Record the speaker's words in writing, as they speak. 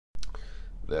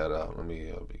that, let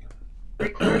me begin.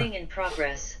 Recording in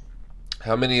progress.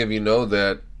 How many of you know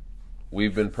that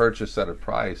we've been purchased at a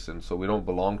price, and so we don't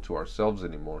belong to ourselves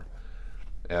anymore?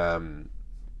 Amen.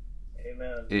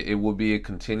 It will be a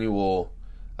continual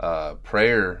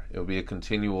prayer. It will be a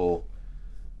continual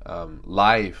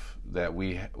life that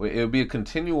it will be a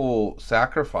continual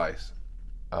sacrifice.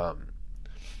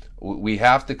 We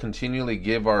have to continually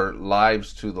give our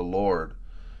lives to the Lord.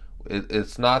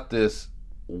 It's not this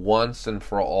once and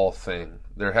for all thing.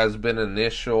 There has been an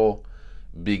initial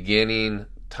beginning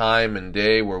time and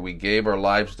day where we gave our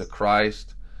lives to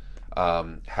Christ.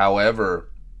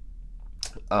 However,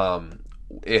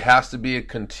 it has to be a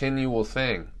continual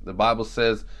thing. The Bible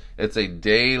says it's a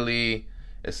daily.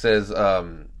 It says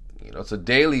it's a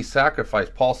daily sacrifice.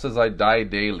 Paul says, "I die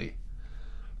daily,"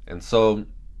 and so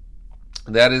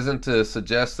that isn't to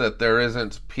suggest that there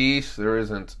isn't peace, there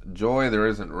isn't joy, there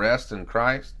isn't rest in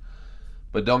Christ.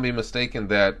 But don't be mistaken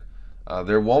that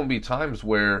there won't be times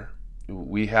where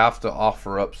we have to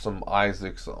offer up some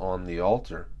Isaacs on the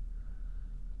altar.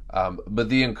 But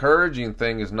the encouraging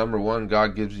thing is, number one,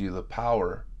 God gives you the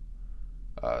power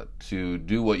to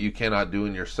do what you cannot do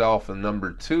in yourself. And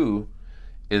number two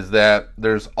is that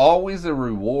there's always a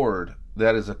reward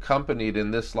that is accompanied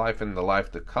in this life and the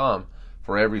life to come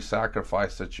for every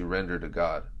sacrifice that you render to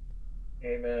God.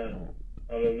 Amen.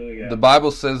 Hallelujah. The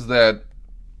Bible says that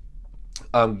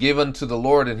give unto the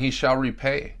Lord and he shall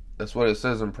repay. That's what it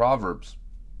says in Proverbs.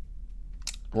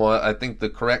 Well, I think the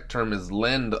correct term is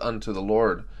lend unto the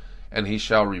Lord and he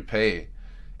shall repay.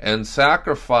 And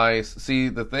sacrifice, see,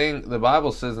 the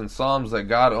Bible says in Psalms that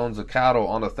God owns a cattle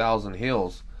on 1,000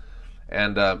 hills.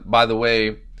 And by the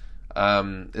way,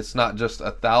 it's not just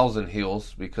 1,000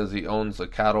 hills, because he owns a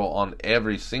cattle on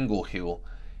every single hill.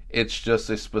 It's just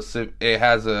a specific. It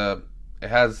has an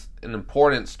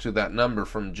importance to that number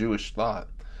from Jewish thought.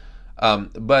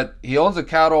 But he owns a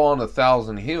cattle on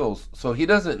 1,000 hills, so he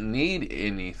doesn't need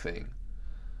anything.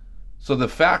 So the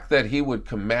fact that he would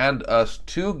command us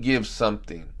to give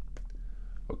something,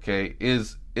 okay,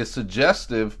 is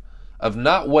suggestive of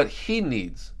not what he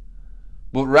needs,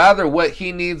 but rather what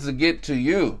he needs to get to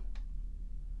you.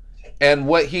 And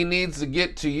what he needs to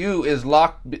get to you is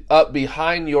locked up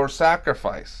behind your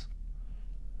sacrifice.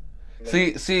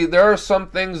 See, there are some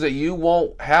things that you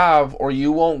won't have, or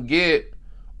you won't get,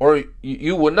 or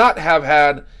you would not have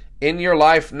had in your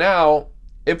life now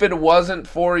if it wasn't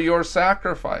for your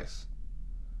sacrifice.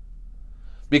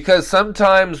 Because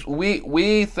sometimes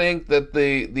we think that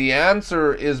the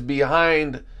answer is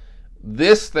behind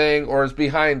this thing, or is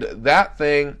behind that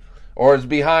thing, or is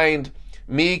behind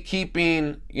me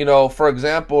keeping, for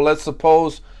example, let's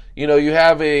suppose, you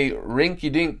have a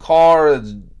rinky-dink car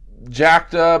that's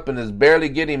jacked up and is barely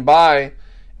getting by,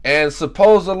 and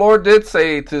suppose the Lord did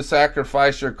say to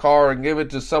sacrifice your car and give it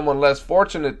to someone less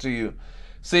fortunate to you.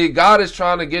 See, God is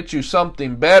trying to get you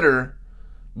something better,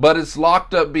 but it's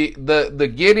locked up.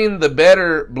 The getting the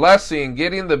better blessing,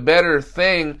 getting the better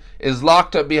thing is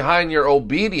locked up behind your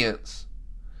obedience.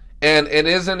 And it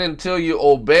isn't until you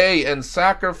obey and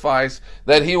sacrifice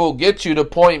that he will get you to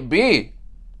point B.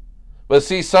 But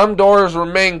see, some doors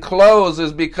remain closed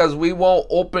is because we won't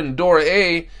open door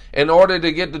A. In order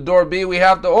to get to door B, we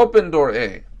have to open door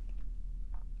A.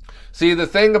 See, the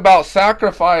thing about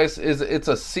sacrifice is it's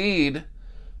a seed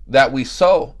that we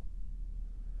sow.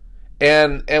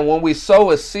 And when we sow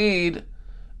a seed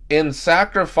in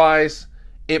sacrifice,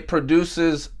 it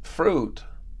produces fruit.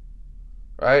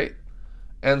 Right?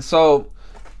 And so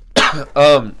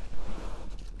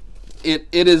it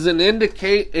is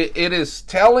it is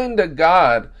telling to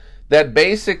God that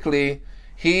basically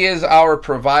he is our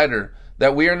provider,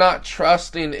 that we are not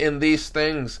trusting in these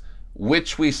things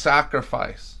which we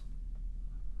sacrifice.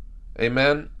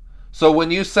 Amen. So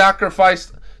when you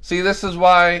sacrifice, see, this is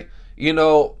why,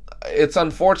 it's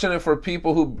unfortunate for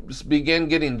people who begin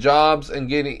getting jobs and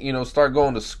start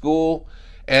going to school,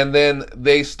 and then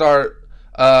they start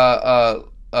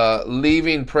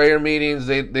leaving prayer meetings.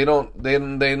 They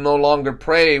no longer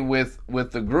pray with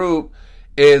the group.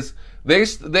 Is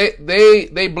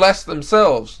they bless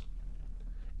themselves,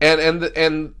 and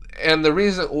the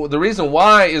reason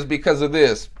why is because of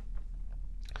this.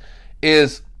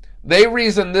 Is they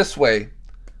reason this way: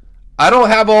 I don't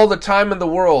have all the time in the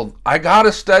world. I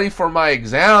gotta study for my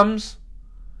exams.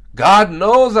 God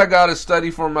knows I gotta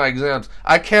study for my exams.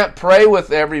 I can't pray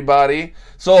with everybody,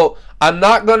 so I'm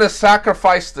not going to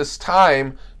sacrifice this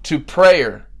time to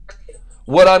prayer.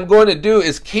 What I'm going to do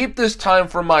is keep this time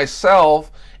for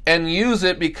myself and use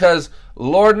it because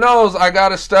Lord knows I got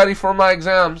to study for my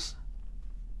exams.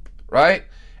 Right?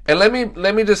 And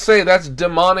let me just say, that's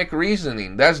demonic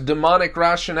reasoning. That's demonic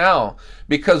rationale.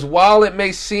 Because while it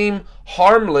may seem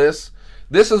harmless,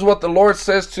 this is what the Lord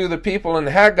says to the people in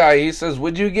Haggai. He says,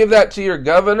 would you give that to your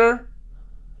governor?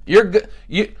 You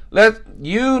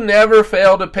never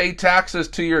fail to pay taxes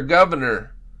to your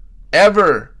governor.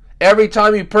 Ever. Every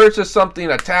time you purchase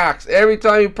something, a tax. Every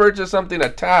time you purchase something, a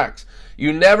tax.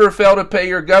 You never fail to pay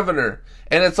your governor.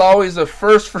 And it's always the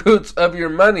first fruits of your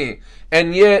money.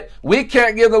 And yet, we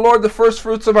can't give the Lord the first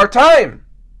fruits of our time.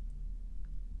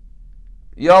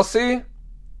 Y'all see?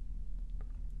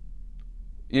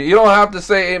 You don't have to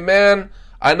say amen.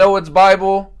 I know it's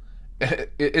Bible.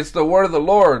 It's the word of the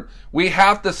Lord. We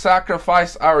have to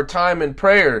sacrifice our time in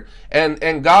prayer.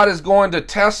 And God is going to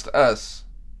test us.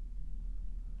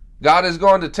 God is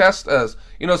going to test us.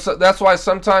 So that's why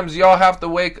sometimes y'all have to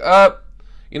wake up.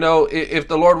 If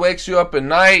the Lord wakes you up at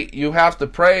night, you have to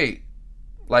pray.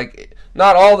 Like,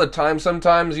 not all the time.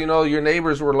 Sometimes, your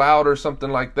neighbors were loud or something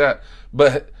like that.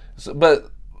 But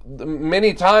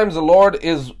many times the Lord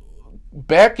is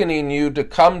beckoning you to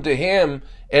come to Him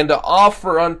and to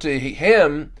offer unto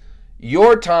Him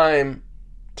your time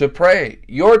to pray,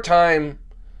 your time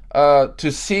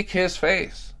to seek His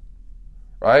face.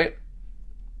 Right?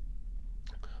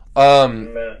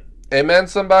 Amen. Amen,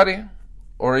 somebody?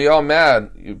 Or are y'all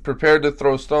mad? You prepared to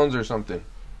throw stones or something?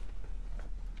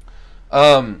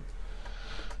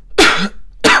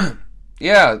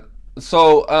 Yeah.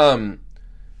 So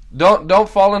don't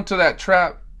fall into that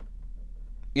trap.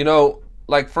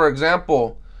 Like for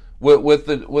example, with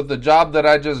the job that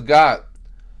I just got,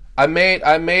 I made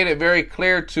it very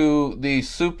clear to the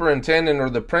superintendent or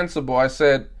the principal. I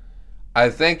said, I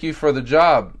thank you for the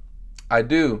job. I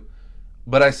do.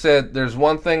 But I said, there's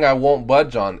one thing I won't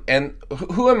budge on. And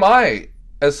who am I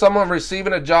as someone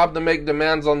receiving a job to make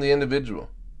demands on the individual,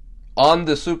 on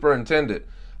the superintendent?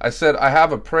 I said, I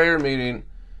have a prayer meeting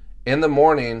in the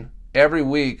morning every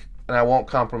week, and I won't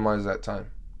compromise that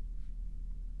time.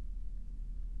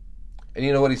 And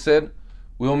you know what he said?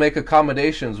 We'll make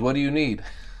accommodations. What do you need?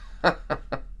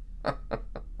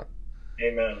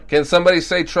 Amen. Can somebody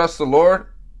say trust the Lord?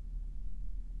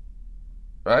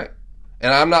 Right?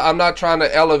 And I'm not trying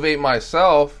to elevate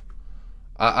myself.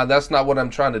 That's not what I'm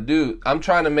trying to do. I'm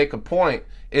trying to make a point.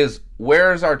 Is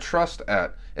where is our trust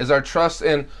at? Is our trust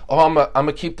in, I'm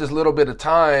gonna keep this little bit of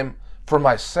time for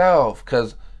myself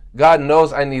because God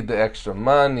knows I need the extra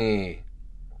money.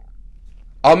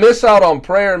 I'll miss out on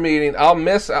prayer meeting. I'll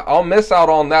miss out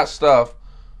on that stuff.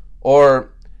 Or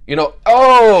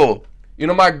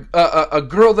my a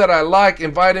girl that I like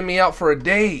invited me out for a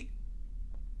date.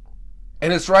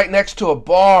 And it's right next to a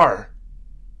bar.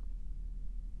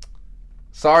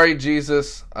 Sorry,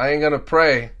 Jesus, I ain't gonna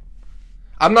pray.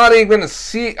 I'm not even gonna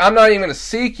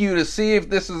seek you to see if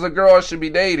this is a girl I should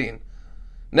be dating.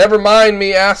 Never mind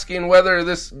me asking whether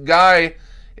this guy.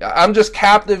 I'm just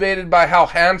captivated by how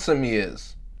handsome he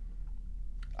is.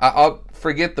 I'll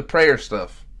forget the prayer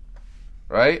stuff,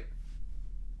 right?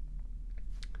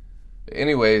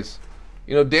 Anyways,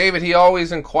 David, he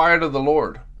always inquired of the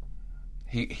Lord.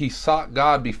 He sought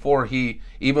God before he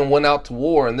even went out to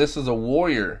war, and this is a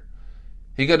warrior.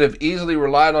 He could have easily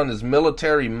relied on his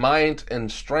military might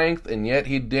and strength, and yet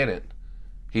he didn't.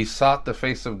 He sought the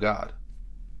face of God.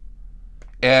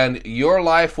 And your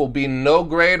life will be no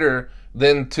greater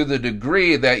than to the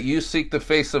degree that you seek the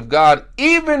face of God,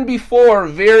 even before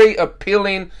very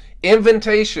appealing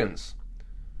invitations.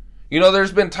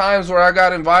 There's been times where I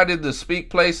got invited to speak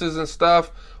places and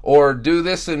stuff, or do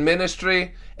this in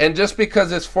ministry, and just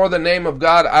because it's for the name of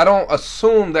God, I don't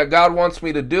assume that God wants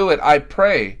me to do it. I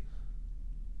pray.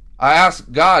 I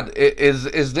ask God,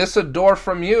 is this a door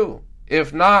from you?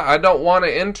 If not, I don't want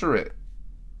to enter it.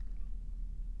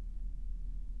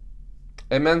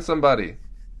 Amen, somebody.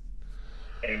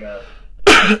 Amen.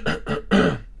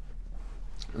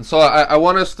 And so I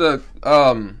want us to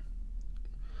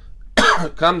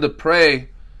come to pray.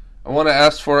 I want to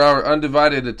ask for our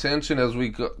undivided attention as we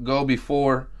go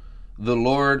before the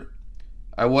Lord.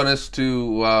 I want us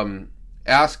to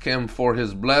ask Him for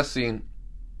His blessing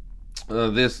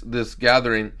this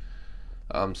gathering.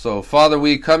 So, Father,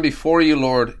 we come before you,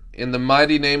 Lord, in the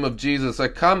mighty name of Jesus. I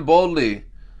come boldly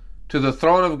to the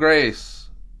throne of grace,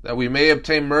 that we may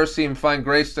obtain mercy and find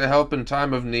grace to help in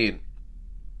time of need.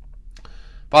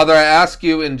 Father, I ask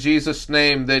you in Jesus'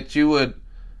 name that you would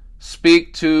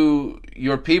speak to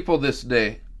your people this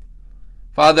day.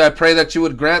 Father, I pray that you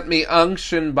would grant me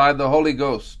unction by the Holy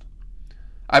Ghost.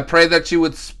 I pray that you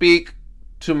would speak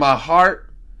to my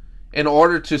heart in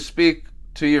order to speak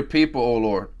to your people, O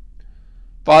Lord.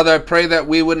 Father, I pray that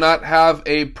we would not have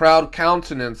a proud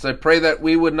countenance. I pray that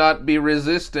we would not be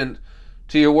resistant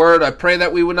to your word. I pray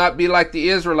that we would not be like the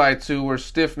Israelites who were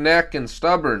stiff-necked and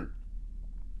stubborn.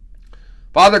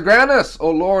 Father, grant us, O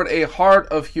Lord, a heart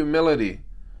of humility.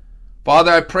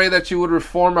 Father, I pray that you would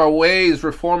reform our ways,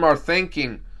 reform our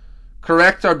thinking,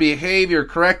 correct our behavior,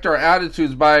 correct our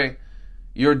attitudes by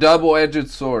your double-edged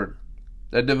sword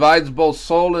that divides both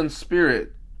soul and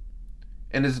spirit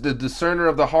and is the discerner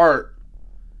of the heart.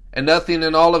 And nothing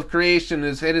in all of creation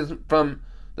is hidden from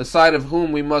the sight of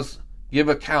whom we must give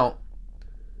account.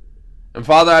 And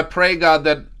Father, I pray, God,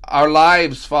 that our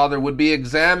lives, Father, would be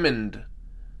examined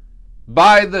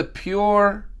by the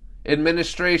pure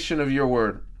administration of your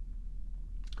word.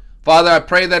 Father, I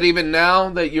pray that even now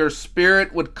that your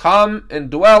Spirit would come and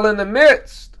dwell in the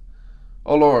midst,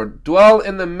 O Lord, dwell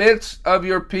in the midst of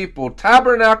your people,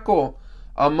 tabernacle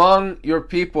among your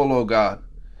people, O God.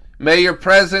 May your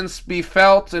presence be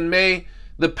felt, and may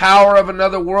the power of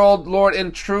another world, Lord,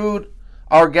 intrude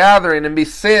our gathering and be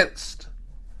sensed.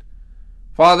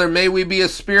 Father, may we be a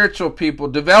spiritual people.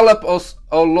 Develop us,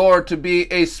 O Lord, to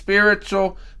be a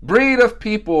spiritual breed of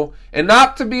people and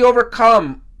not to be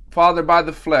overcome, Father, by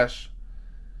the flesh.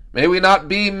 May we not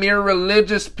be mere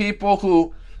religious people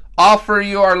who offer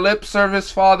you our lip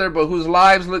service, Father, but whose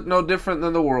lives look no different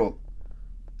than the world.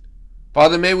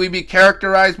 Father, may we be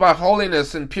characterized by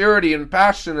holiness and purity and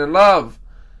passion and love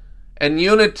and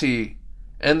unity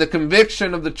and the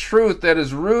conviction of the truth that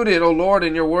is rooted, O Lord,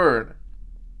 in your word.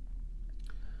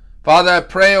 Father, I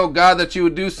pray, O God, that you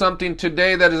would do something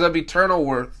today that is of eternal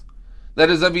worth, that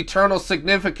is of eternal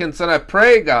significance. And I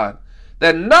pray, God,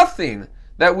 that nothing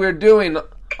that we're doing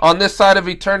on this side of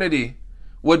eternity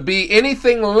would be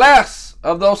anything less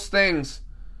of those things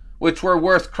which were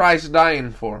worth Christ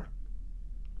dying for.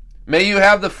 May you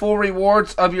have the full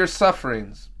rewards of your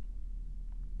sufferings.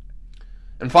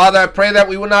 And Father, I pray that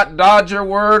we will not dodge your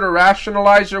word or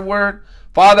rationalize your word.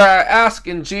 Father, I ask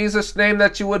in Jesus' name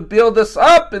that you would build us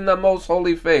up in the most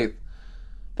holy faith.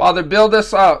 Father, build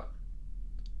us up.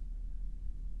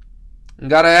 And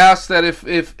God, I ask that if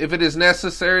it is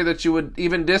necessary that you would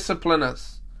even discipline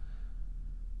us.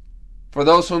 For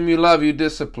those whom you love, you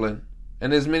discipline.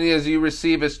 And as many as you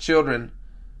receive as children,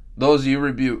 those you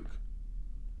rebuke.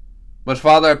 But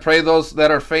Father, I pray those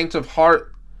that are faint of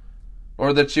heart,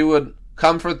 or that you would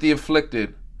comfort the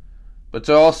afflicted, but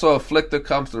to also afflict the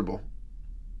comfortable.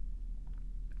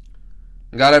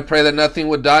 God, I pray that nothing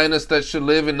would die in us that should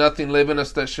live, and nothing live in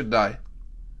us that should die.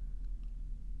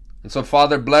 And so,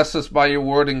 Father, bless us by your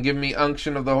word and give me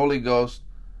unction of the Holy Ghost.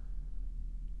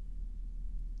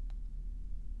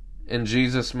 In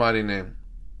Jesus' mighty name.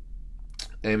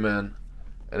 Amen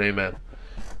and amen.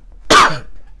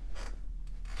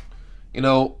 You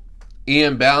know,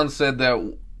 Ian Bound said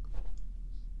that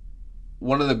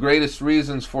one of the greatest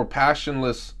reasons for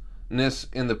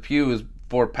passionlessness in the pew is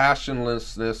for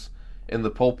passionlessness in the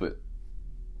pulpit.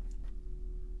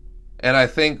 And I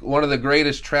think one of the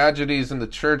greatest tragedies in the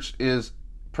church is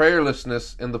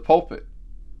prayerlessness in the pulpit.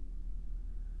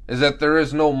 Is that there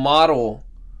is no model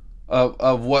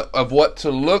of what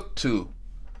to look to.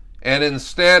 And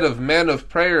instead of men of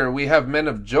prayer, we have men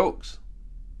of jokes.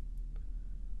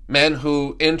 Men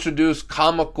who introduce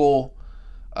comical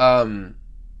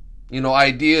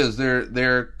ideas.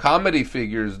 They're comedy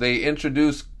figures. They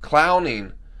introduce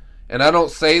clowning. And I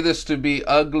don't say this to be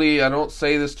ugly. I don't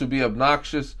say this to be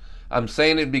obnoxious. I'm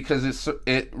saying it because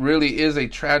it really is a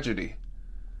tragedy.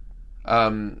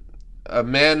 Men,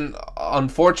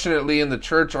 unfortunately, in the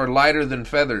church are lighter than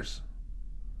feathers.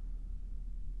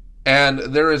 And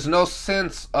there is no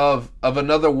sense of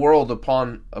another world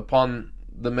upon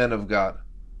the men of God.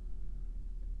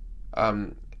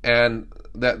 And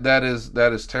that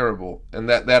is terrible. And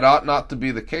that ought not to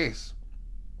be the case.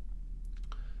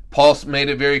 Paul made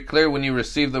it very clear, when you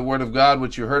received the word of God,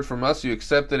 which you heard from us, you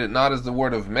accepted it not as the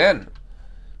word of men,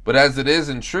 but as it is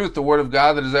in truth, the word of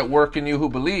God that is at work in you who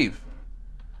believe.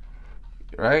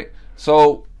 Right?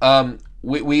 So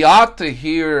we ought to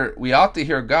hear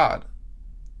God.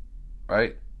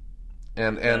 Right?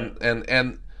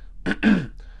 And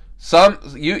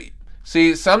sometimes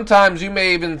you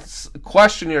may even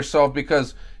question yourself,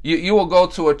 because you will go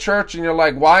to a church and you're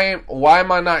like, why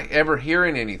am I not ever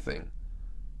hearing anything?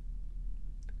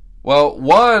 Well,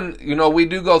 one, we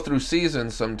do go through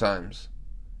seasons sometimes.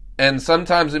 And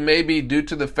sometimes it may be due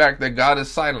to the fact that God is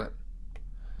silent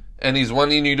and he's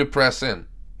wanting you to press in.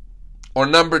 Or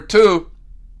number two,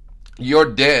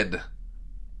 you're dead.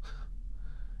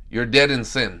 You're dead in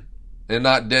sin and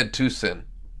not dead to sin.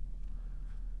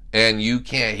 And you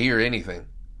can't hear anything.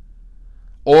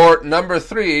 Or number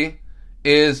three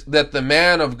is that the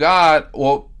man of God,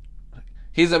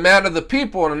 he's a man of the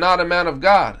people and not a man of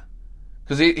God.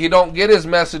 because he don't get his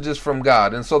messages from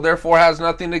God, and so therefore has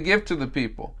nothing to give to the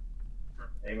people.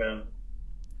 Amen.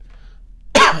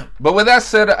 But with that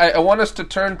said, I want us to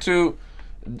turn to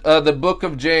the book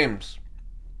of James.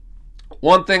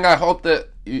 One thing I hope that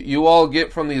you all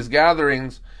get from these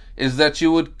gatherings is that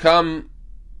you would come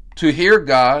to hear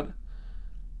God,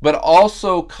 but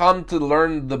also come to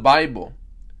learn the Bible.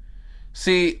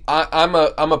 See, I'm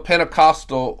a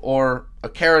Pentecostal or a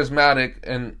charismatic,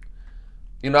 and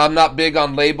I'm not big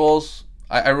on labels.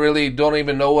 I really don't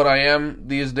even know what I am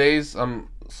these days. I'm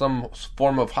some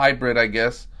form of hybrid, I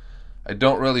guess. I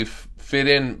don't really fit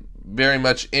in very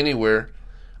much anywhere.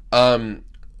 But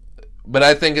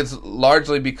I think it's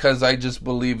largely because I just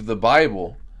believe the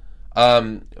Bible.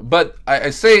 But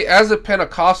I say, as a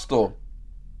Pentecostal,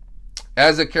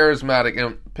 as a charismatic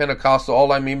and Pentecostal,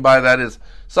 all I mean by that is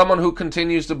someone who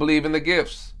continues to believe in the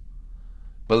gifts.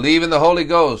 Believe in the Holy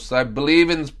Ghost. I believe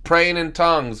in praying in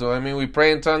tongues. We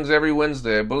pray in tongues every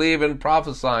Wednesday. I believe in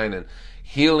prophesying and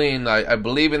healing. I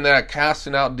believe in that,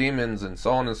 casting out demons and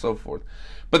so on and so forth.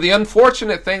 But the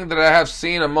unfortunate thing that I have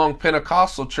seen among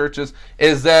Pentecostal churches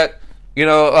is that,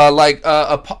 like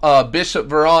Bishop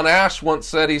Veron Ash once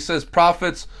said, he says,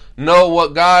 prophets know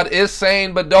what God is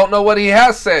saying but don't know what he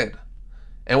has said.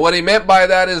 And what he meant by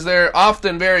that is they're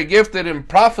often very gifted in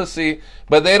prophecy,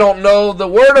 but they don't know the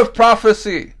word of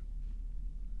prophecy.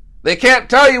 They can't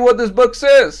tell you what this book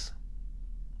says.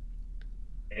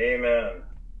 Amen.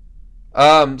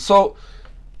 All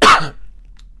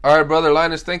right, Brother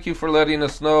Linus, thank you for letting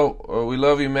us know. We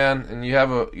love you, man, and you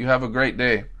have a great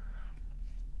day.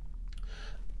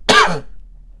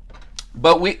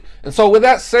 So with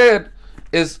that said,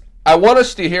 I want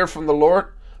us to hear from the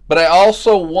Lord, but I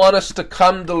also want us to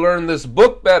come to learn this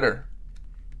book better.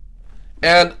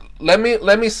 And let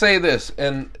me say this,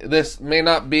 and this may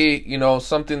not be,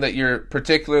 something that you're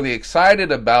particularly excited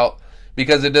about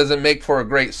because it doesn't make for a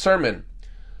great sermon.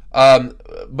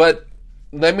 But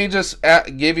let me just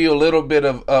give you a little bit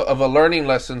of a learning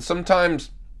lesson. Sometimes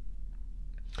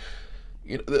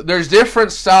there's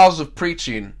different styles of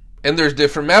preaching, and there's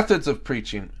different methods of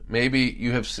preaching. Maybe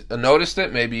you have noticed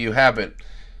it, maybe you haven't.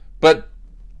 But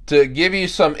to give you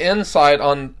some insight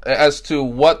on as to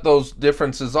what those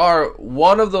differences are,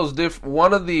 one of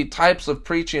the types of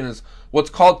preaching is what's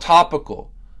called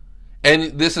topical.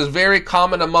 And this is very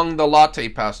common among the latte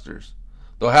pastors.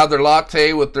 They'll have their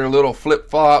latte with their little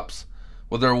flip-flops,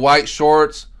 with their white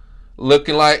shorts,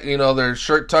 looking like, their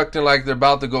shirt tucked in like they're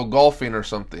about to go golfing or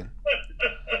something.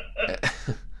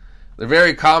 They're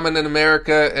very common in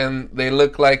America, and they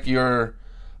look like you're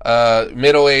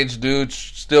middle-aged dude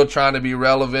still trying to be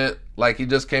relevant, like he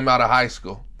just came out of high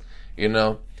school,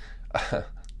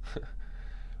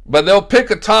 But they'll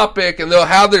pick a topic and they'll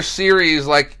have their series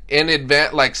like in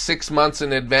advance, like 6 months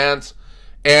in advance,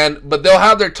 but they'll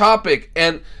have their topic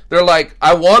and they're like,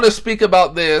 I want to speak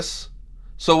about this,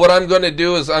 so what I'm going to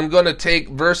do is I'm going to take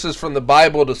verses from the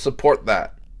Bible to support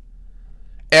that.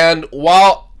 And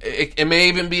while it may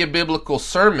even be a biblical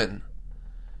sermon,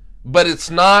 but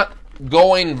it's not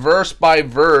going verse by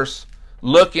verse,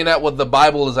 looking at what the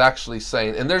Bible is actually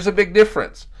saying. And there's a big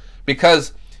difference,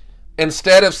 because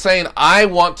instead of saying, I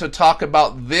want to talk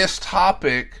about this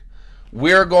topic,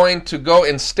 we're going to go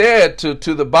instead to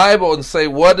the Bible and say,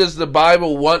 what does the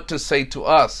Bible want to say to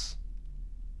us?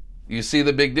 You see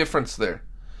the big difference there.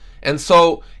 And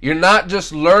so you're not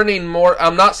just learning more.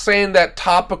 I'm not saying that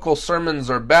topical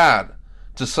sermons are bad,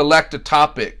 to select a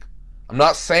topic. I'm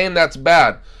not saying that's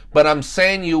bad. But I'm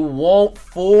saying you won't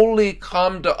fully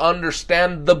come to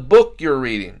understand the book you're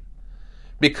reading.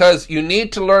 Because you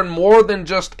need to learn more than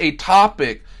just a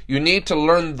topic. You need to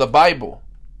learn the Bible.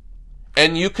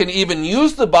 And you can even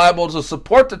use the Bible to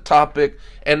support the topic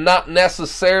and not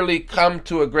necessarily come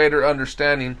to a greater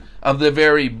understanding of the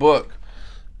very book.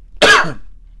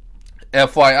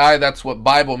 FYI, that's what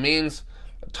Bible means.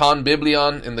 Ton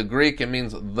biblion in the Greek, it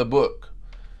means the book.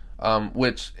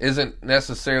 Which isn't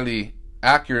necessarily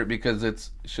accurate, because it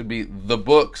should be the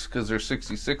books, because there's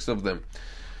 66 of them.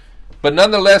 But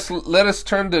nonetheless, let us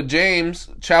turn to James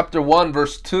chapter 1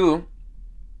 verse 2.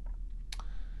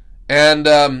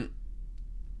 And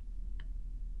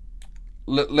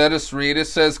let us read. It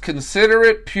says, consider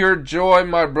it pure joy,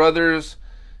 my brothers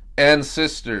and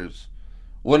sisters,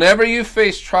 whenever you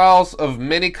face trials of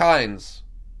many kinds,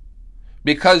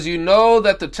 because you know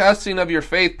that the testing of your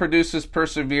faith produces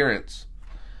perseverance.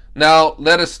 Now,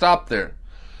 let us stop there.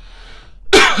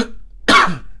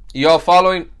 You all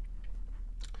following?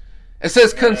 It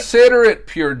says, consider it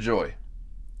pure joy.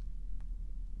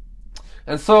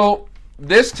 And so,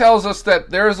 this tells us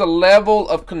that there is a level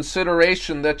of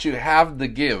consideration that you have to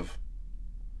give.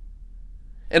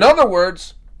 In other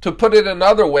words, to put it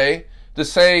another way, to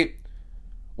say,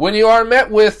 when you are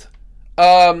met with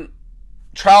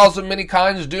trials of many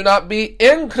kinds, do not be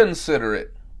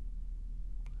inconsiderate.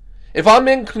 If I'm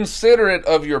inconsiderate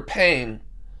of your pain,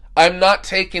 I'm not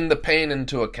taking the pain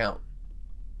into account.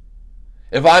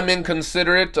 If I'm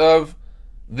inconsiderate of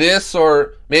this,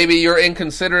 or maybe you're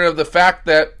inconsiderate of the fact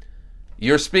that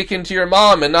you're speaking to your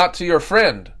mom and not to your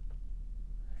friend,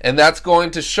 and that's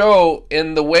going to show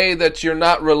in the way that you're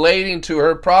not relating to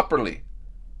her properly.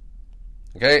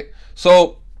 Okay?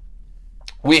 So,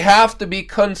 we have to be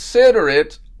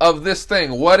considerate of this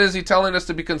thing. What is he telling us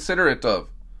to be considerate of?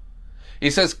 He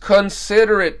says,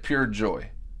 consider it pure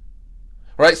joy.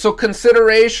 Right? So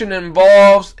consideration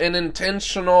involves an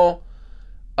intentional,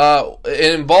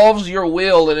 it involves your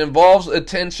will, it involves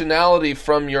intentionality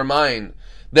from your mind.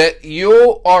 That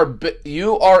you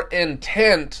are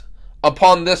intent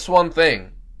upon this one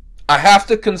thing. I have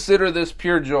to consider this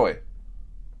pure joy.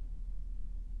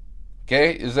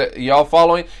 Okay, is that y'all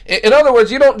following? In other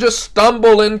words, you don't just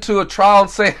stumble into a trial and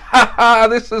say, ha ha,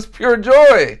 this is pure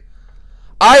joy.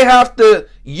 I have to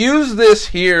use this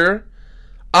here.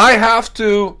 I have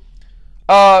to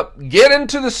get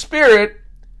into the Spirit,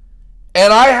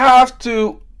 and I have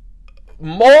to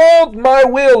mold my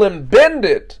will and bend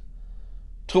it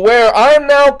to where I'm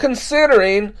now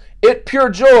considering it pure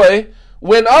joy,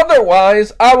 when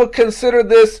otherwise I would consider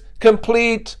this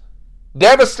complete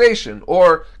devastation,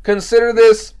 or consider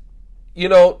this,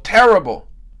 terrible.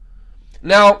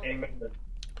 Now, Amen.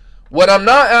 what I'm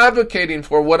not advocating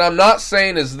for, what I'm not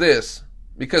saying is this,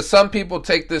 because some people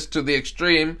take this to the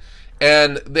extreme,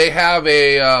 and they have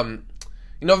a,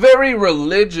 very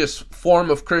religious form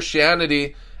of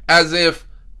Christianity, as if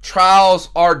trials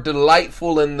are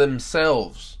delightful in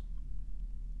themselves.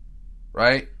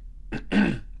 Right?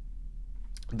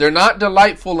 They're not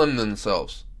delightful in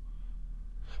themselves.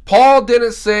 Paul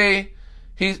didn't say,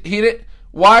 he didn't,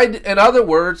 why, in other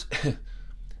words,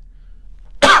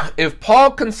 if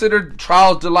Paul considered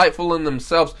trials delightful in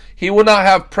themselves, he would not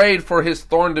have prayed for his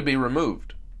thorn to be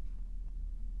removed.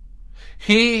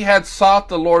 He had sought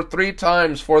the Lord 3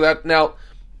 times for that. Now,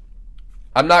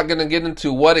 I'm not going to get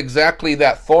into what exactly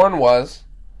that thorn was,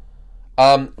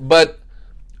 but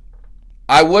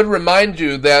I would remind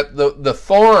you that the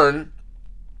thorn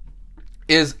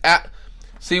is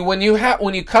see, when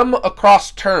you come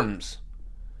across terms,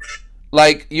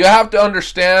 like, you have to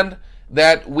understand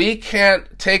that we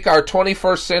can't take our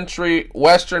 21st century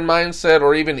Western mindset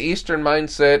or even Eastern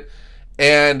mindset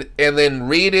and then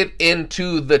read it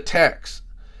into the text.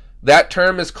 That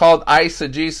term is called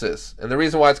eisegesis. And the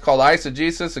reason why it's called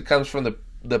eisegesis, it comes from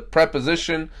the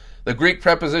preposition, the Greek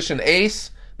preposition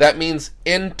eis, that means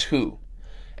into.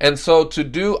 And so to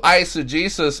do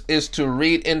eisegesis is to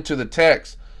read into the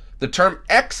text. The term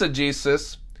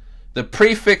exegesis, the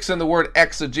prefix in the word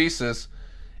exegesis,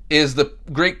 is the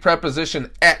Greek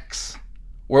preposition ex,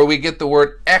 where we get the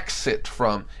word exit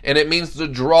from, and it means to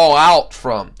draw out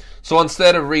from. So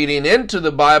instead of reading into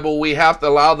the Bible, we have to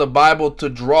allow the Bible to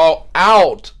draw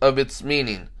out of its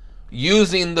meaning,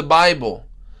 using the Bible.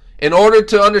 In order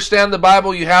to understand the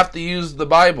Bible, you have to use the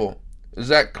Bible. Is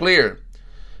that clear?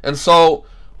 And so,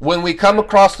 when we come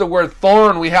across the word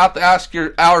thorn, we have to ask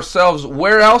ourselves,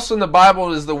 where else in the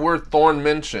Bible is the word thorn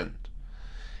mentioned?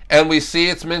 And we see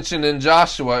it's mentioned in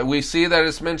Joshua. We see that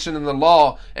it's mentioned in the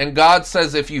law. And God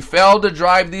says, if you fail to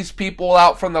drive these people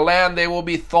out from the land, they will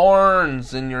be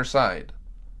thorns in your side.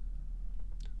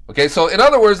 Okay, so in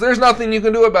other words, there's nothing you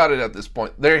can do about it at this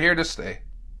point. They're here to stay.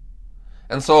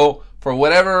 And so, for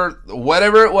whatever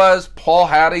it was, Paul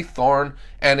had a thorn,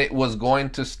 and it was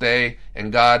going to stay,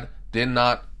 and God did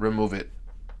not remove it.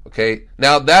 Okay?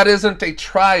 Now, that isn't a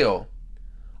trial,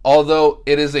 although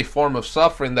it is a form of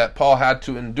suffering that Paul had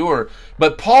to endure.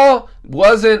 But Paul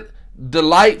wasn't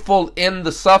delightful in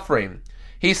the suffering.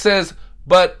 He says,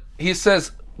 but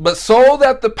so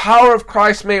that the power of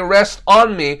Christ may rest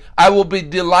on me, I will be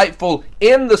delightful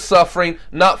in the suffering,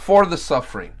 not for the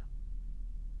suffering.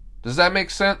 Does that make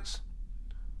sense?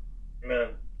 Amen.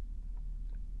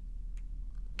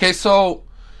 Okay, so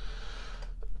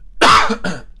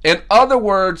in other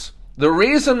words, the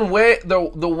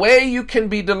way you can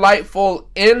be delightful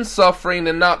in suffering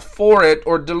and not for it,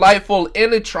 or delightful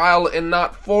in a trial and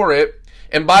not for it,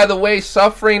 and by the way,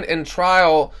 suffering and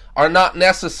trial are not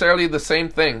necessarily the same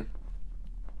thing.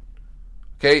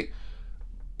 Okay?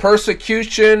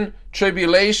 Persecution,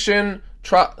 tribulation,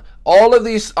 all of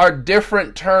these are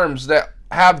different terms that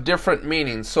have different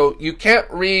meanings. So you can't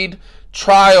read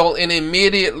trial and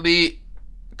immediately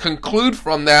conclude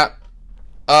from that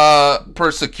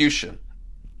persecution.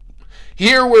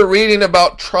 Here we're reading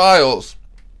about trials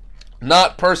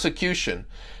not persecution.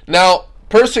 Now,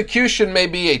 persecution may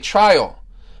be a trial,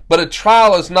 but a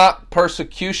trial is not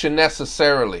persecution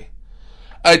necessarily.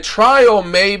 A trial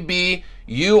may be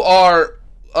you have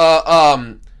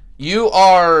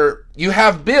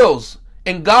bills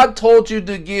and God told you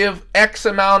to give X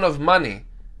amount of money.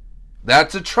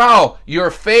 That's a trial.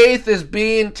 Your faith is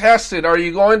being tested. Are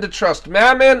you going to trust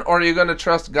mammon or are you going to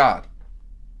trust God?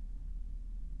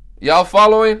 Y'all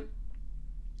following?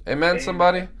 Amen,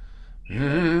 somebody?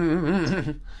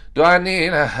 Do I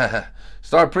need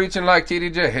start preaching like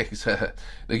T.D. Jakes to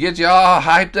get you all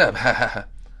hyped up?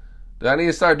 Do I need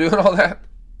to start doing all that?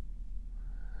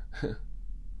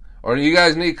 Or do you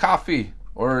guys need coffee?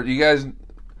 Or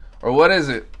what is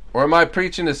it? Or am I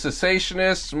preaching to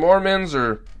cessationists, Mormons,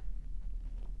 or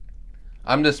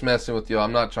I'm just messing with you.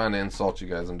 I'm not trying to insult you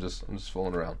guys. I'm just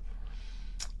fooling around.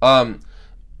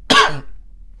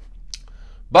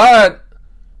 But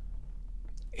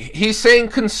he's saying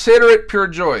consider it pure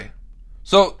joy.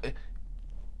 So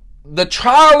the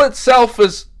trial itself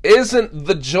isn't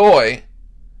the joy,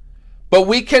 but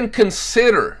we can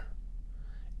consider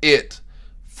it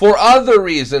for other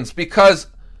reasons, because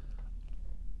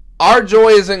our joy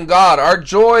is in God. Our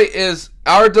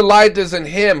delight is in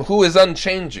Him who is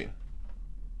unchanging.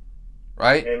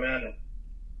 Right? Amen.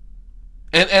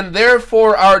 And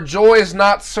therefore our joy is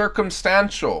not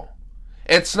circumstantial.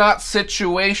 It's not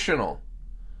situational.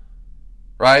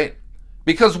 Right?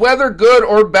 Because whether good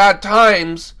or bad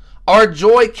times, our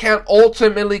joy can't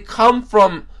ultimately come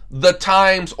from the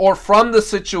times or from the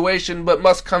situation, but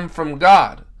must come from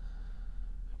God.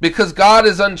 Because God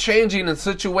is unchanging and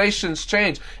situations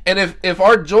change. And if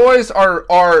our joys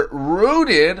are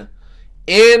rooted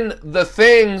in the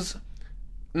things,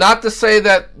 not to say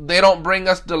that they don't bring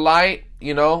us delight,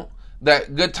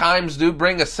 that good times do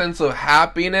bring a sense of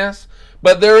happiness,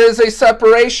 but there is a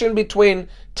separation between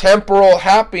temporal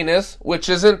happiness, which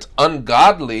isn't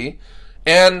ungodly,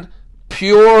 and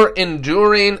pure,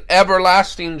 enduring,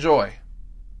 everlasting joy.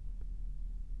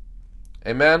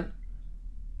 Amen?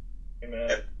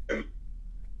 Amen.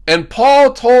 And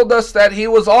Paul told us that he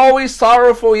was always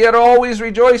sorrowful, yet always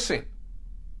rejoicing.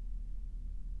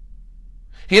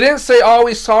 He didn't say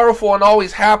always sorrowful and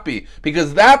always happy,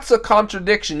 because that's a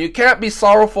contradiction. You can't be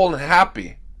sorrowful and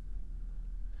happy.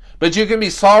 But you can be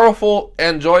sorrowful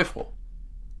and joyful.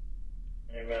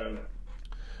 Amen.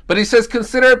 But he says,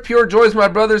 consider it pure joys, my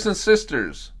brothers and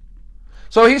sisters.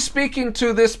 So he's speaking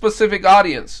to this specific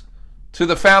audience, to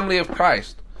the family of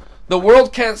Christ. The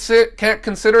world can't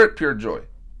consider it pure joy.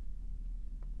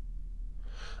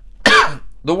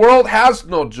 The world has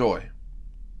no joy.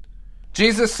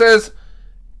 Jesus says,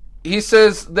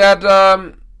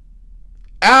 that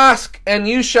ask and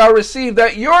you shall receive,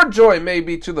 that your joy may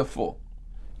be to the full.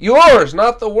 Yours,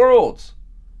 not the world's.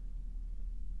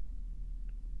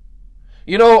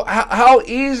 How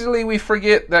easily we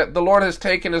forget that the Lord has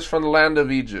taken us from the land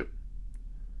of Egypt.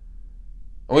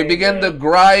 And we begin to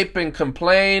gripe and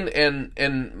complain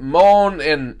and moan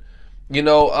and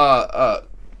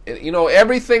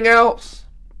everything else.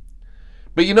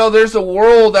 But there's a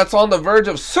world that's on the verge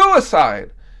of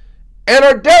suicide and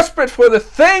are desperate for the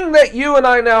thing that you and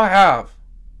I now have.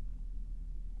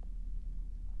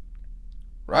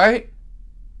 Right?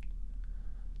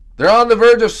 They're on the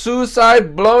verge of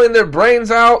suicide, blowing their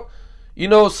brains out,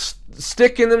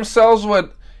 sticking themselves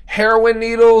with heroin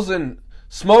needles and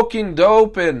smoking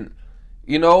dope and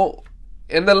the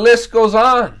list goes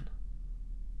on.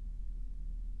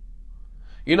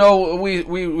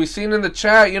 We seen in the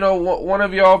chat, one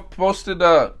of y'all posted,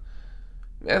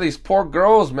 these poor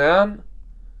girls, man.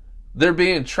 They're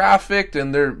being trafficked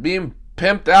and they're being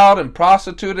pimped out and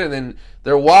prostituted, and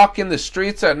they're walking the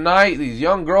streets at night, these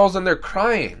young girls, and they're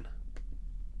crying.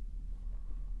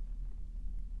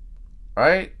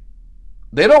 Right?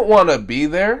 They don't want to be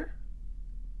there.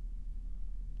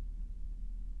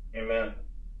 Amen.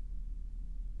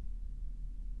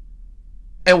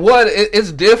 And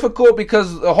it's difficult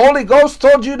because the Holy Ghost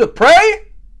told you to pray?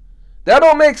 That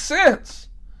don't make sense.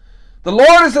 The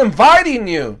Lord is inviting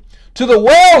you to the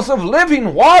wells of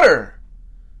living water.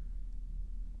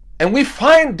 And we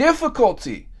find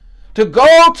difficulty to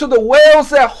go to the wells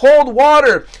that hold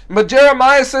water. But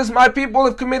Jeremiah says, my people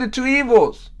have committed two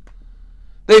evils.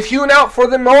 They've hewn out for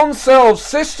them own selves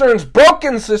cisterns,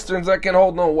 broken cisterns that can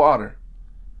hold no water.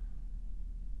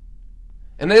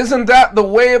 And isn't that the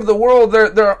way of the world?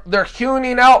 They're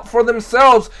hewing out for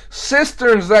themselves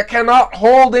cisterns that cannot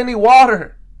hold any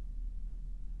water.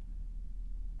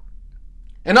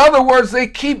 In other words, they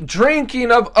keep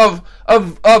drinking of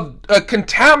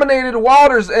contaminated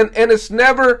waters, and it's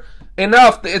never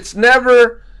enough. It's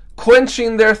never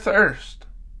quenching their thirst.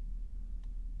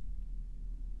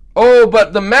 Oh,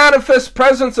 but the manifest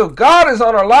presence of God is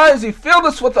on our lives. He filled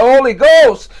us with the Holy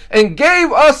Ghost and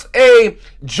gave us a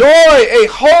joy, a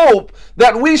hope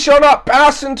that we shall not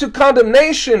pass into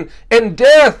condemnation and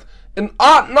death. And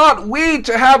ought not we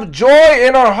to have joy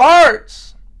in our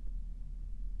hearts?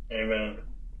 Amen.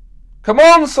 Come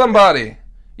on, somebody.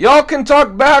 Y'all can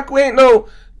talk back. We ain't no,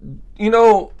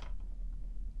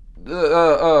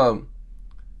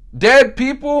 dead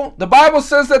people. The Bible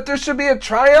says that there should be a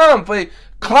triumph, a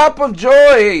clap of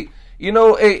joy,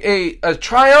 a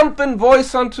triumphant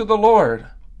voice unto the Lord.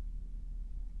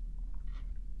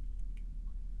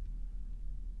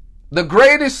 The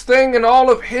greatest thing in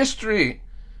all of history,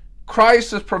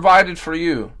 Christ has provided for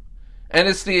you. And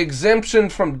it's the exemption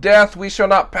from death. We shall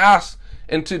not pass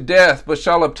into death, but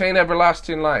shall obtain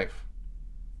everlasting life.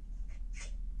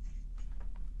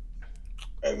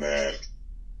 Amen.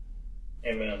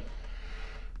 Amen.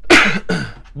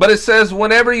 But it says,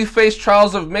 whenever you face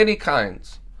trials of many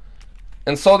kinds.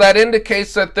 And so that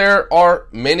indicates that there are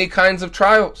many kinds of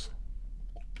trials.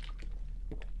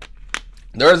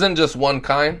 There isn't just one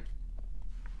kind.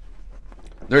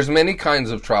 There's many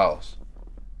kinds of trials.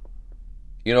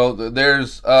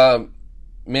 There's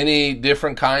many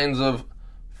different kinds of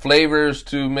flavors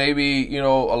to maybe, a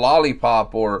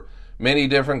lollipop, or many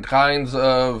different kinds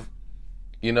of,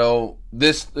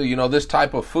 this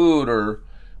type of food, or,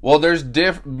 well, there's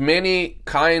many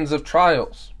kinds of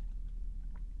trials.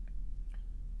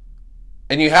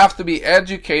 And you have to be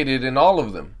educated in all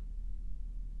of them.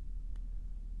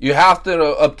 You have to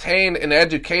obtain an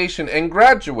education and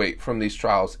graduate from these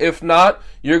trials. If not,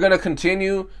 you're going to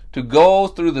continue to go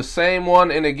through the same one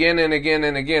and again and again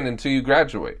and again until you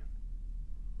graduate.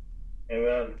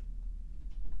 Amen.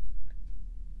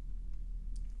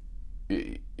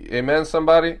 Amen,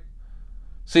 somebody?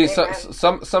 See,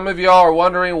 some of y'all are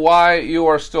wondering why you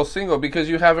are still single, because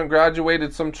you haven't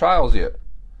graduated some trials yet.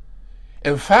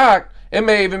 In fact, it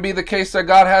may even be the case that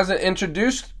God hasn't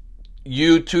introduced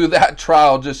you to that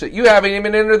trial just yet. You haven't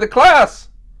even entered the class.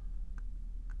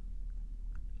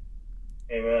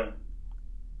 Amen.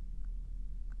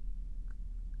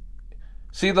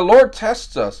 See, the Lord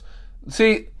tests us.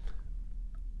 See,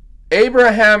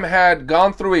 Abraham had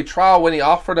gone through a trial when he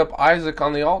offered up Isaac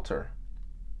on the altar.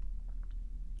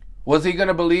 Was he going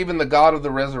to believe in the God of the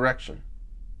resurrection?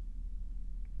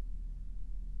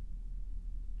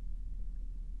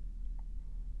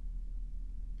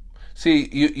 See,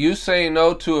 you saying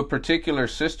no to a particular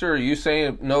sister, or you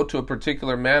saying no to a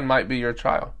particular man might be your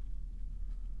trial.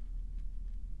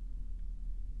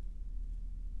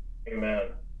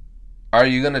 Amen. Are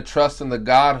you going to trust in the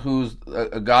God who's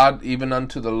a God even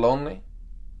unto the lonely?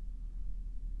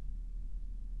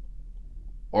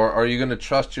 Or are you going to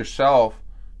trust yourself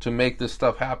to make this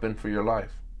stuff happen for your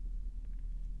life?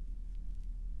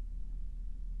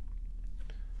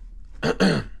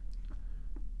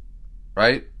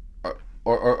 Right?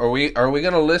 Or are we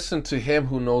going to listen to him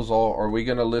who knows all, or are we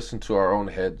going to listen to our own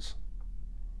heads?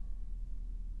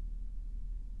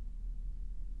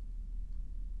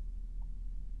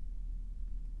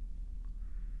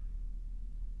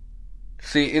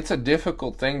 See, it's a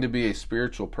difficult thing to be a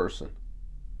spiritual person.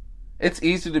 It's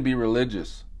easy to be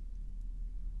religious.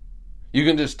 You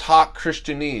can just talk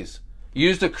Christianese,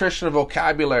 use the Christian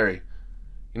vocabulary,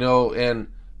 and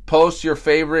post your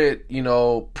favorite,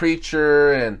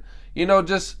 preacher, and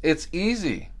just, it's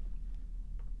easy.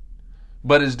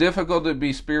 But it's difficult to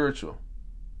be spiritual.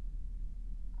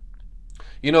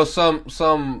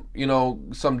 Some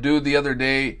dude the other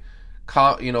day,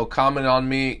 commented on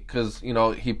me because,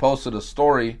 he posted a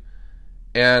story,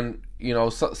 and,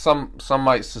 some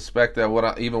might suspect that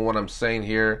what I'm saying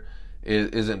here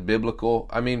isn't biblical.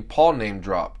 I mean, Paul name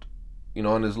dropped, in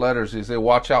his letters. He said,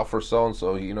 watch out for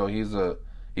so-and-so,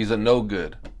 he's a no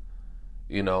good,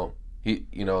 he,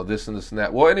 this and this and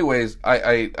that. Well, anyways,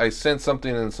 I sent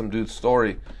something in some dude's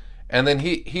story, and then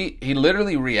he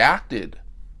literally reacted.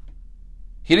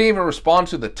 He didn't even respond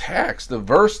to the text, the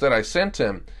verse that I sent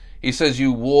him. He says,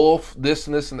 you wolf, this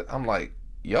and this and that. I'm like,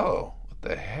 yo, what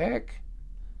the heck?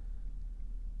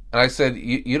 And I said,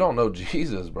 you don't know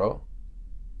Jesus, bro.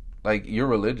 Like, you're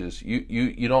religious.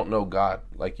 You don't know God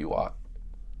like you ought,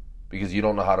 because you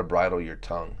don't know how to bridle your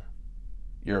tongue.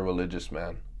 You're a religious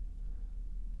man.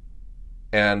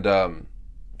 And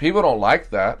people don't like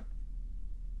that,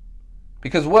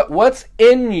 because what's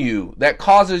in you that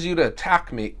causes you to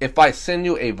attack me if I send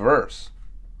you a verse?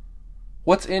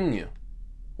 What's in you?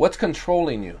 What's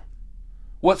controlling you?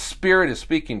 What spirit is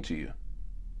speaking to you?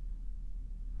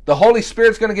 The Holy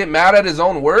Spirit's going to get mad at his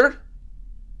own word?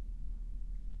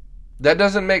 That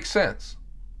doesn't make sense.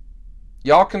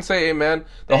 Y'all can say amen.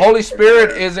 The Holy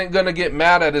Spirit isn't going to get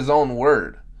mad at his own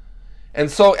word.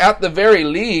 And so at the very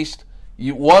least,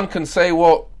 one can say,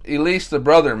 well, at least the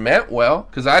brother meant well,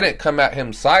 because I didn't come at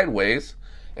him sideways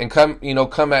and come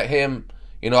at him.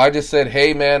 I just said,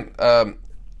 hey, man,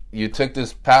 you took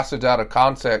this passage out of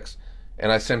context,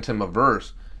 and I sent him a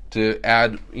verse to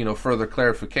add, further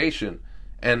clarification.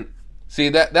 And see,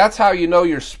 that's how you know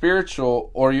you're spiritual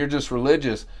or you're just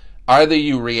religious. Either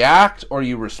you react or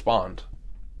you respond.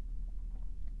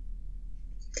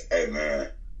 Amen.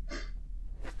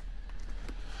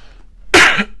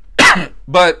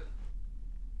 But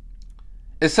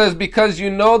it says, because you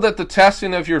know that the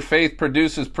testing of your faith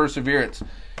produces perseverance.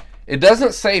 It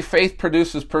doesn't say faith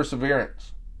produces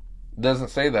perseverance. It doesn't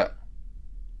say that.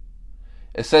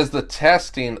 It says the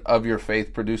testing of your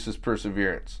faith produces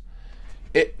perseverance.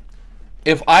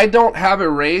 If I don't have a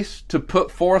race to put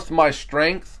forth my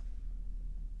strength,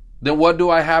 then what do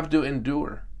I have to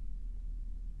endure?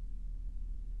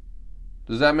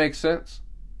 Does that make sense?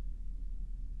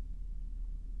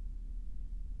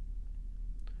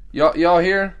 Y'all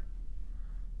here?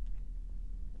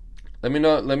 Let me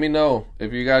know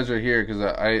if you guys are here, because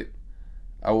I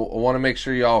want to make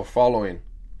sure y'all are following.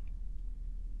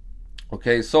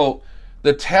 Okay, so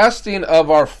the testing of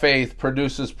our faith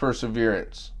produces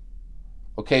perseverance.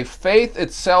 Okay, faith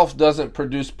itself doesn't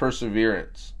produce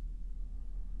perseverance.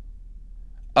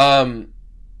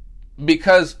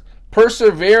 Because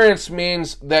perseverance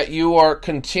means that you are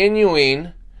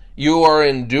continuing, you are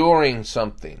enduring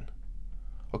something.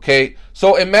 Okay,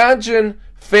 so imagine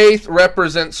faith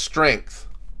represents strength.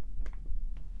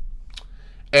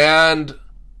 And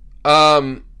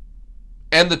the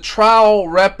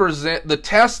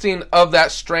testing of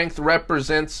that strength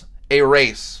represents a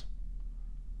race.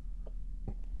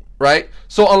 Right?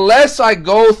 So unless I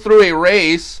go through a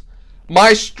race,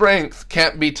 my strength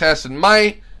can't be tested.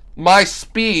 My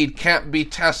speed can't be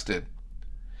tested.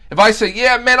 If I say,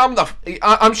 yeah, man,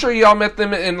 I'm sure y'all met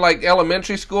them in like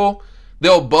elementary school.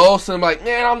 They'll boast and be like,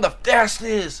 man, I'm the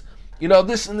fastest.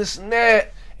 This and this and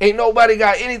that. Ain't nobody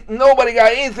got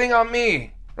anything on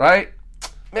me. Right?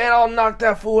 Man, I'll knock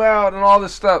that fool out and all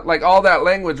this stuff. Like all that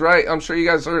language, right? I'm sure you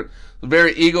guys heard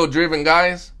very ego-driven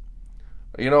guys.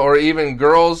 Or even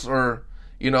girls, or,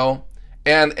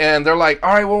 and they're like,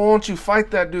 all right, well, won't you fight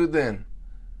that dude then?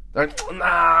 They're like,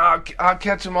 nah, I'll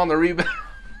catch him on the rebound.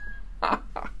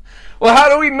 Well, how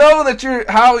do we know that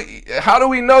how do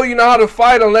we know you know how to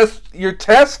fight unless you're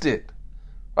tested,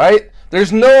 right?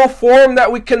 There's no form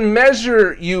that we can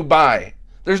measure you by.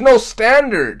 There's no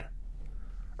standard,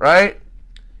 right?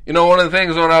 One of the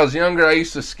things when I was younger, I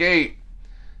used to skate.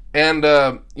 And,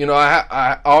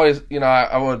 I always,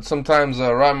 I would sometimes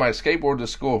ride my skateboard to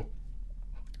school.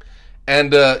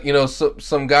 And,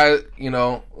 some guy,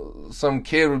 some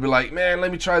kid would be like, man,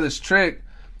 let me try this trick.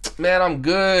 Man, I'm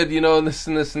good, and this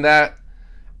and this and that.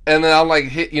 And then I'll like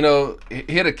hit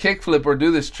a kickflip or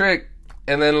do this trick.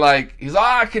 And then like, he's,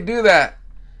 I could do that.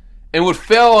 And would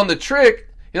fail on the trick.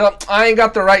 He's like, I ain't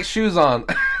got the right shoes on.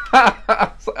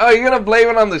 So, oh, you're going to blame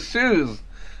it on the shoes.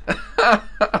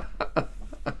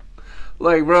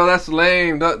 Like, bro, that's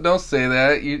lame. Don't say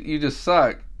that. You just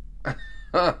suck.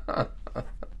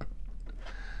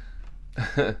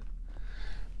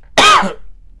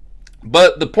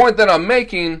 But the point that I'm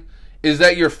making is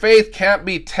that your faith can't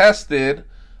be tested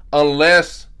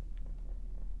unless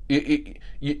your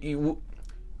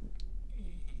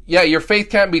faith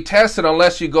can't be tested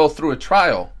unless you go through a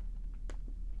trial.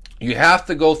 You have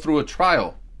to go through a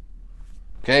trial.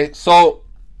 Okay, so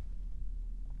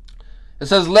it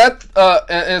says,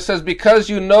 it says, because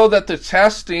you know that the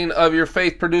testing of your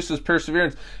faith produces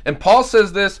perseverance. And Paul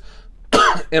says this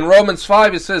in Romans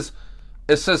 5. It says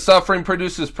suffering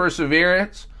produces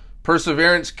perseverance,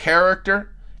 perseverance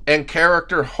character, and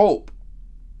character hope.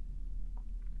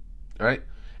 Right?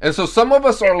 And so some of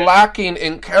us are lacking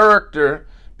in character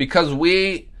because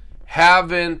we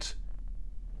haven't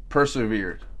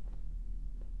persevered.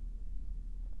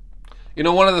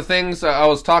 One of the things, I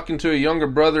was talking to a younger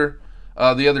brother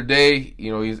the other day.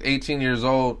 He's 18 years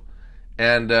old,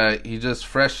 and he's just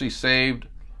freshly saved.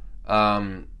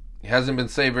 He hasn't been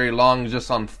saved very long. He's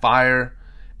just on fire.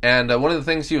 And one of the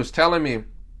things he was telling me,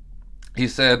 he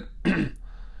said,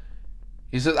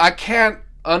 I can't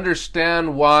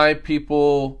understand why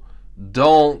people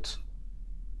don't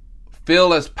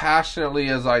feel as passionately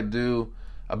as I do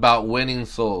about winning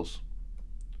souls.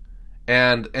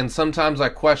 And sometimes I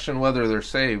question whether they're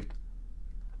saved.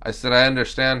 I said, I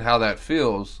understand how that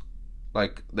feels.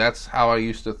 Like, that's how I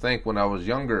used to think when I was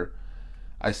younger.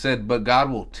 I said, but God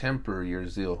will temper your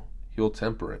zeal. He'll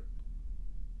temper it.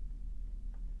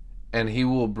 and He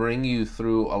will bring you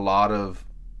through a lot of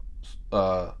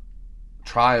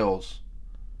trials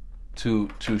to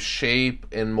shape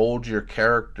and mold your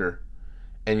character,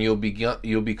 and you'll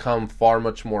become far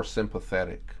much more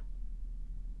sympathetic.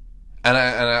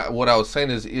 And what I was saying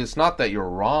is, it's not that you're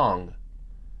wrong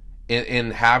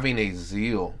in having a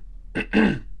zeal,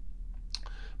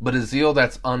 but a zeal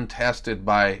that's untested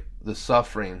by the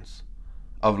sufferings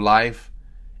of life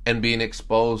and being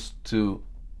exposed to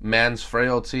man's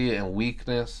frailty and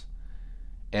weakness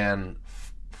and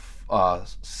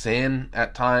sin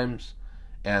at times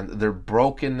and their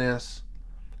brokenness.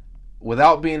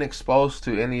 Without being exposed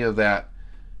to any of that,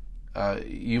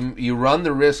 you run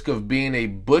the risk of being a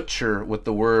butcher with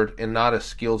the word and not a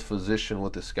skilled physician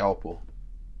with a scalpel.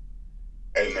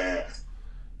 Amen.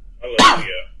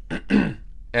 Hallelujah.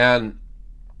 And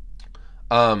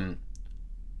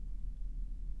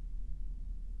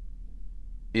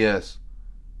yes.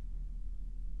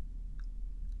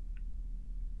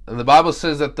 And the Bible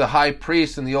says that the high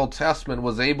priest in the Old Testament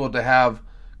was able to have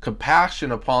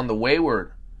compassion upon the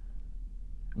wayward,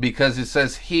 because it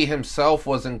says he himself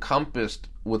was encompassed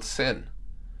with sin,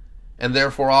 and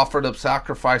therefore offered up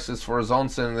sacrifices for his own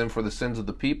sin and then for the sins of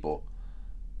the people.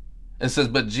 It says,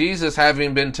 but Jesus,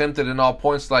 having been tempted in all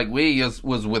points like we,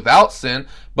 was without sin,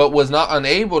 but was not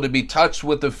unable to be touched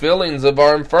with the feelings of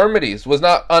our infirmities. He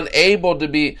wasn't unable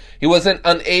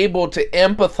to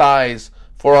empathize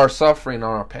for our suffering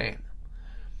or our pain.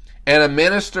 And a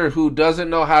minister who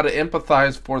doesn't know how to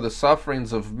empathize for the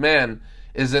sufferings of men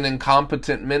is an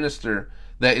incompetent minister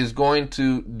that is going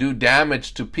to do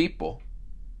damage to people,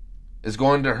 is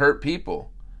going to hurt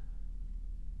people.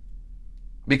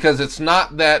 Because it's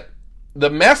not that the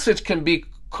message can be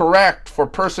correct for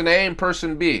person A and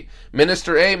person B,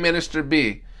 minister A, minister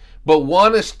B, but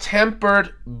one is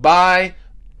tempered by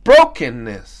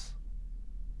brokenness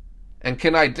and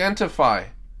can identify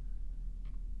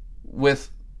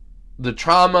with the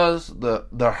traumas,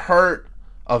 the hurt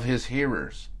of his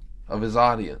hearers, of his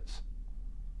audience.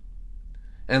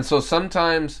 And so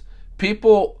sometimes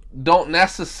people don't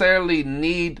necessarily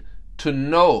need to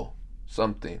know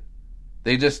something.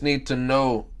 They just need to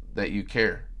know that you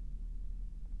care.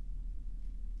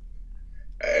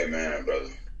 Amen, brother.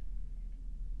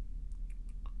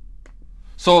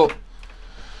 So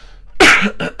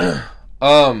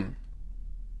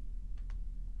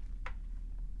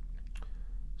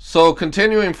so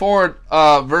continuing forward,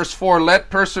 verse 4, let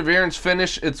perseverance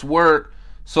finish its work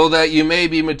so that you may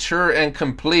be mature and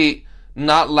complete,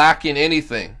 not lacking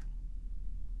anything.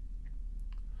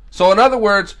 So in other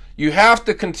words, you have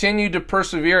to continue to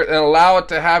persevere and allow it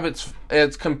to have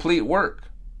its complete work.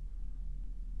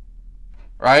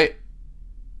 Right?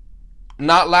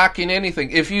 Not lacking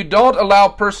anything. If you don't allow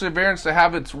perseverance to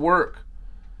have its work,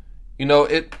 I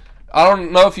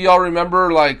don't know if y'all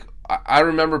remember, like, I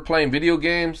remember playing video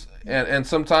games, and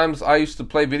sometimes I used to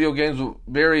play video games with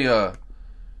very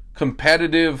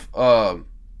competitive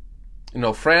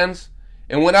friends,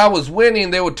 and when I was winning,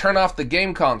 they would turn off the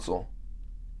game console.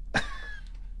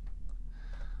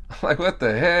 Like, what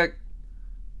the heck?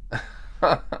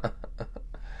 Because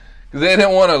they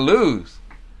didn't want to lose.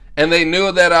 And they knew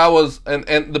that I was,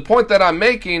 and the point that I'm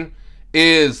making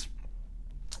is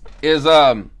if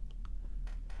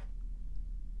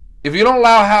you don't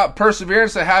allow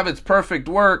perseverance to have its perfect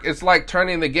work, it's like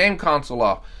turning the game console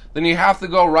off. Then you have to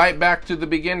go right back to the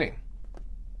beginning.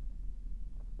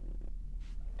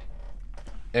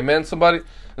 Amen, somebody?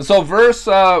 And so verse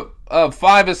 5,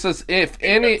 it says, if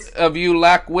any of you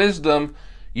lack wisdom,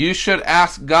 you should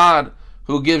ask God,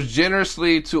 who gives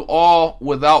generously to all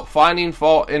without finding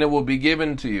fault, and it will be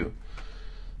given to you.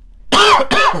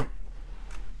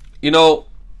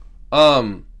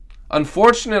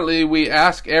 Unfortunately, we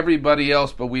ask everybody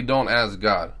else, but we don't ask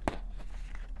God.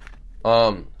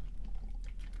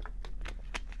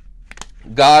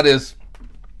 God is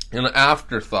an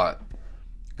afterthought.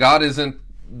 God isn't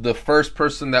the first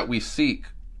person that we seek.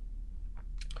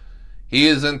 He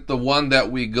isn't the one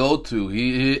that we go to.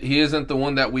 He isn't the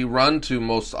one that we run to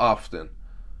most often.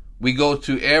 We go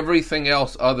to everything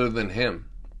else other than Him.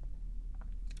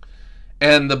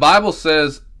 And the Bible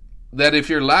says that if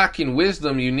you're lacking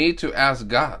wisdom, you need to ask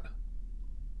God.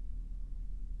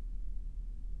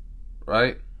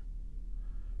 Right?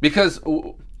 Because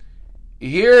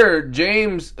here,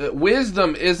 James,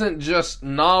 wisdom isn't just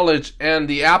knowledge and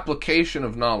the application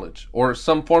of knowledge or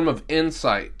some form of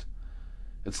insight.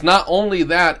 It's not only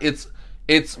that,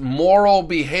 it's moral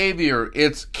behavior,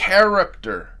 it's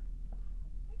character.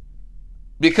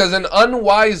 Because an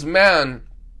unwise man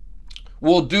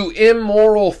will do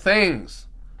immoral things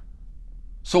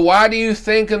So why do you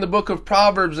think in the book of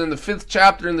Proverbs, in the 5th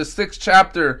chapter, in the 6th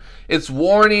chapter, it's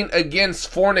warning against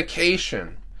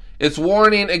fornication? It's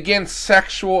warning against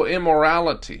sexual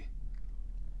immorality.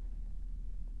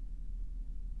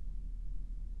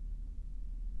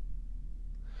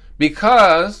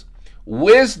 Because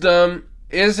wisdom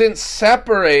isn't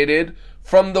separated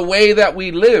from the way that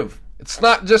we live. It's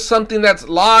not just something that's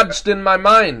lodged in my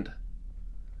mind.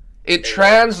 It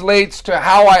translates to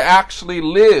how I actually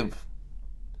live.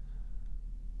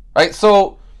 Right?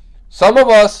 So, some of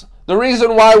us, the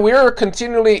reason why we're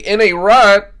continually in a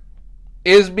rut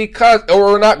is because, or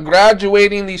we're not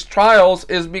graduating these trials,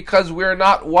 is because we're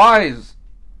not wise.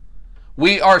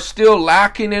 We are still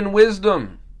lacking in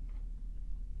wisdom.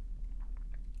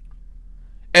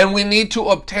 And we need to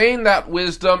obtain that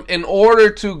wisdom in order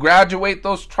to graduate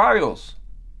those trials.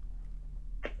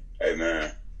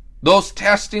 Amen. Those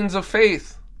testings of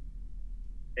faith.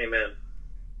 Amen.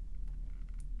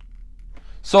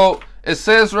 So it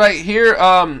says right here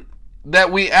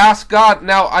that we ask God.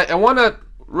 Now I want to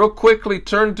real quickly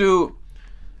turn to,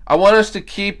 I want us to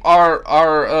keep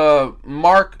our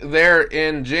mark there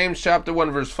in James chapter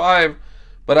 1 verse 5.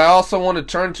 But I also want to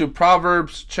turn to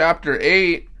Proverbs chapter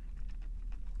 8.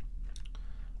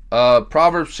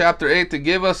 Proverbs chapter 8 to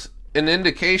give us an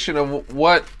indication of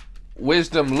what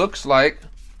wisdom looks like.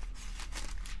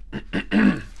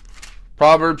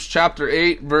 Proverbs chapter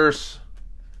 8 verse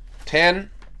 10.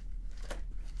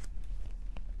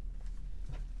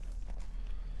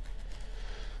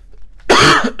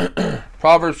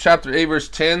 Proverbs chapter 8 verse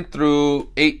 10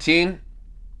 through 18.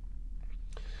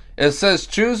 It says,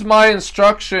 "Choose my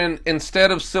instruction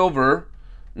instead of silver,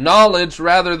 knowledge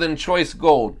rather than choice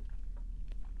gold."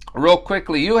 Real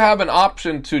quickly, you have an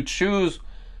option to choose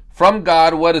from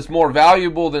God what is more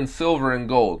valuable than silver and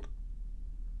gold.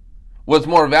 What's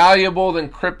more valuable than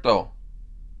crypto?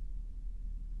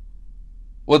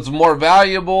 What's more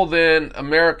valuable than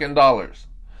American dollars?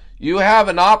 You have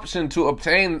an option to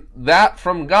obtain that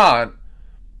from God.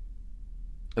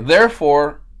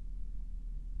 Therefore,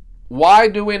 why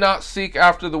do we not seek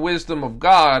after the wisdom of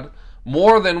God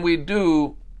more than we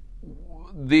do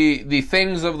the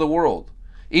things of the world?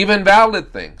 Even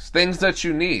valid things, things that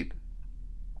you need.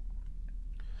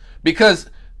 Because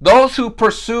those who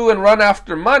pursue and run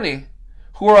after money,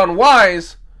 who are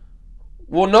unwise,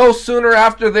 will no sooner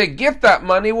after they get that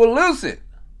money will lose it.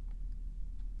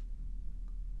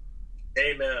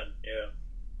 Amen. Yeah.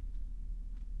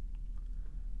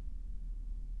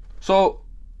 So,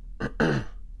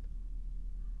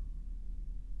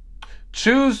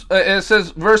 choose, it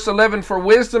says, verse 11, "For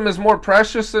wisdom is more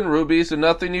precious than rubies, and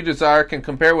nothing you desire can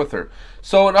compare with her."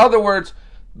 So, in other words,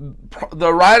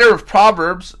 the writer of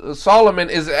Proverbs, Solomon,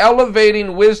 is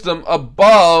elevating wisdom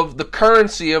above the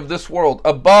currency of this world,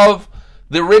 above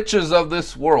the riches of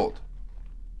this world.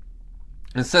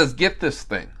 It says, get this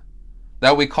thing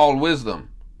that we call wisdom.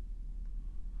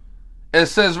 It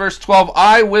says, verse 12,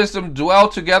 "I, wisdom, dwell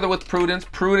together with prudence."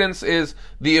 Prudence is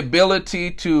the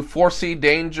ability to foresee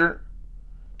danger,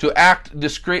 to act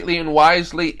discreetly and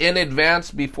wisely in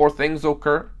advance before things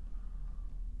occur.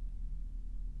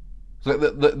 So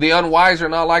the unwise are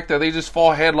not like that. They just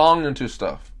fall headlong into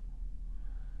stuff.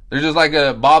 They're just like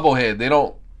a bobblehead. They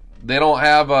don't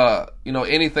have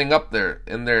anything up there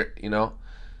in there.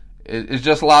 It's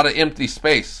just a lot of empty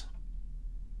space.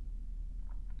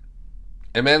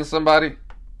 Amen, somebody?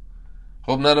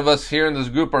 Hope none of us here in this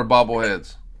group are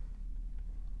bobbleheads.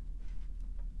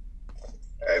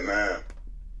 Amen.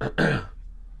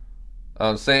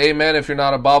 Say amen if you're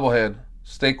not a bobblehead.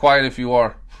 Stay quiet if you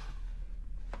are.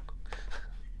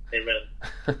 Amen.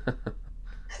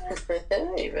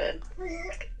 Amen.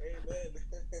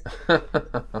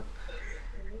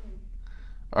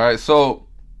 All right, so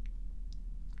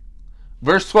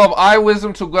verse 12, "I,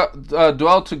 wisdom, to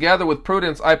dwell together with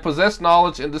prudence. I possess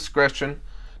knowledge and discretion."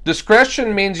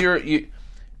 Discretion means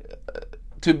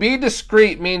to be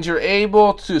discreet means you're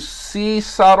able to see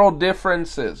subtle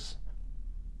differences.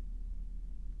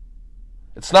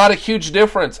 It's not a huge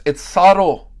difference. It's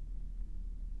subtle.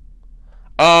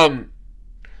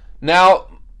 Now,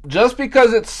 just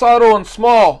because it's subtle and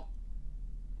small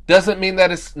doesn't mean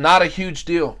that it's not a huge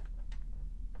deal.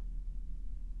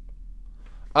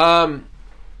 How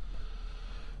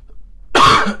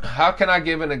can I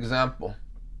give an example?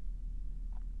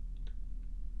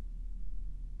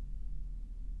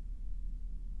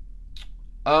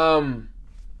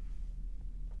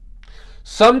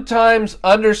 Sometimes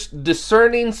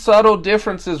discerning subtle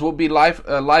differences will be life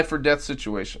or death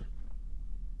situation.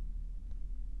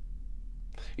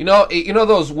 You know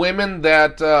those women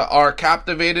that are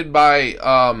captivated by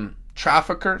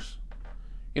traffickers.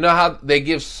 You know how they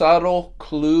give subtle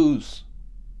clues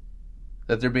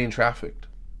that they're being trafficked.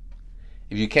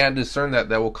 If you can't discern that,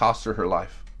 that will cost her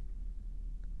life.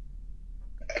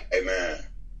 Amen.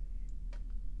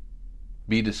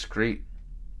 Be discreet.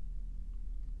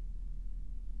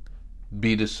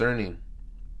 Be discerning.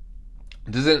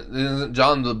 Doesn't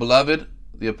John the Beloved,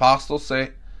 the apostle,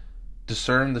 say,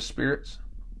 discern the spirits?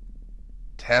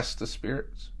 Test the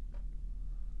spirits?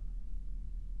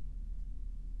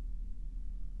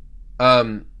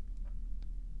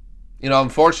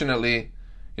 Unfortunately,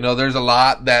 there's a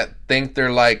lot that think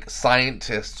they're like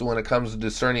scientists when it comes to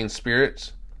discerning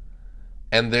spirits,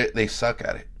 and they suck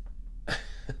at it.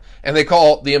 And they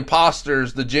call the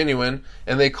imposters the genuine,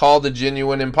 and they call the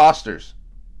genuine imposters.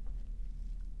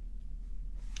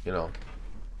 They're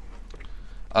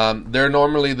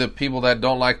normally the people that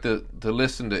don't like to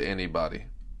listen to anybody.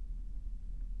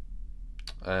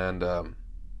 And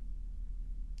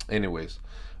anyways,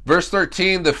 verse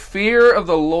 13, the fear of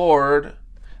the Lord,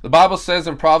 the Bible says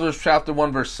in Proverbs chapter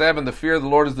 1 verse 7, the fear of the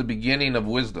Lord is the beginning of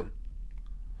wisdom.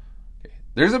 Okay.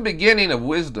 There's a beginning of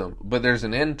wisdom, but there's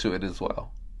an end to it as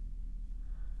well.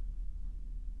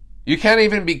 You can't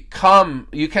even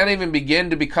begin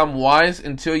to become wise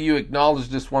until you acknowledge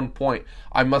this one point.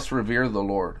 I must revere the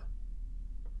Lord.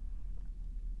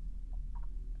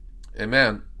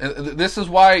 Amen. And this is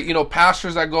why,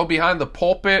 pastors that go behind the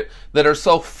pulpit that are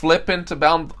so flippant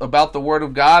about the Word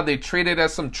of God, they treat it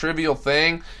as some trivial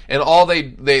thing, and all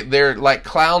they're like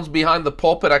clowns behind the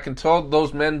pulpit. I can tell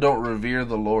those men don't revere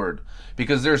the Lord,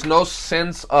 because there's no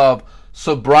sense of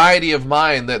sobriety of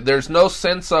mind, that there's no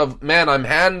sense of, man, I'm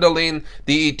handling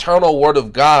the eternal Word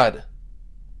of God.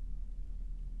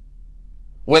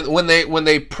 When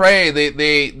they pray,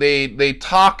 they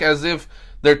talk as if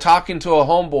they're talking to a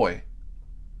homeboy,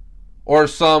 or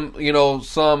some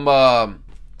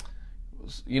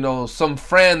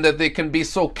friend that they can be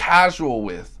so casual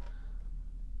with.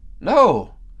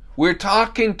 No, we're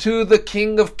talking to the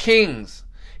King of Kings.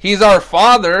 He's our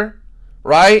Father,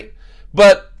 right?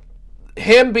 But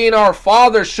Him being our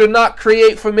Father should not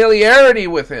create familiarity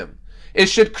with Him. It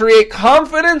should create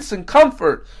confidence and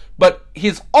comfort. But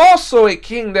He's also a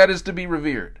King that is to be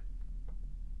revered.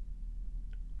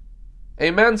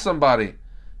 Amen, somebody.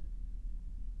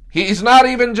 He's not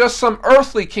even just some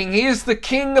earthly king. He is the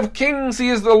King of Kings. He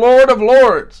is the Lord of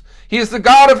Lords. He is the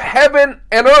God of heaven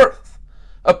and earth.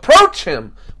 Approach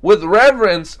Him with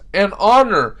reverence and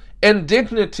honor and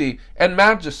dignity and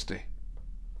majesty.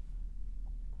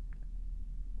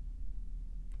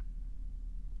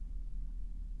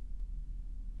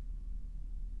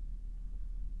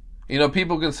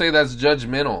 People can say that's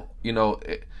judgmental.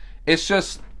 It's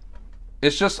just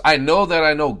I know that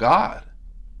I know God.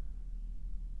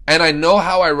 And I know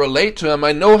how I relate to Him.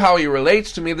 I know how He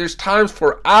relates to me. There's times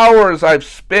for hours I've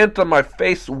spent on my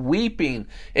face weeping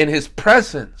in His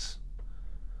presence.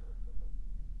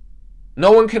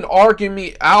 No one can argue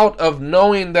me out of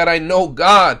knowing that I know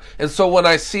God. And so when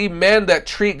I see men that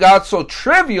treat God so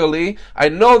trivially, I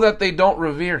know that they don't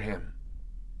revere Him.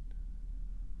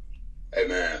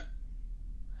 Amen.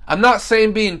 I'm not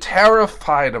saying being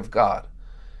terrified of God.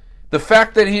 The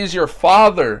fact that He's your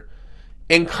Father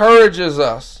encourages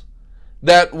us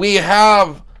that we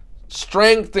have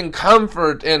strength and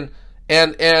comfort and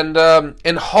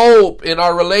hope in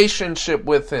our relationship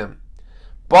with Him.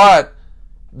 But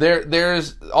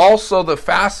there's also the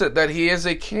facet that He is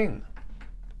a king.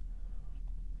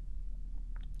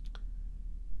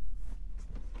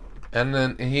 And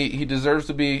then he deserves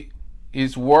to be,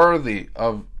 He's worthy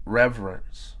of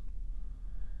reverence.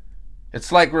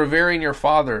 It's like revering your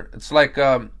father. It's like,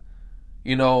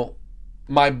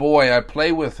 my boy, I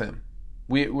play with him.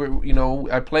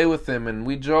 I play with him and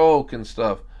we joke and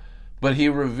stuff. But he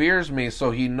reveres me,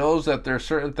 so he knows that there are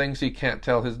certain things he can't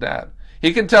tell his dad.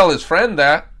 He can tell his friend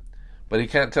that, but he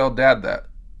can't tell dad that.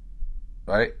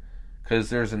 Right? Because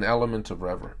there's an element of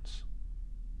reverence.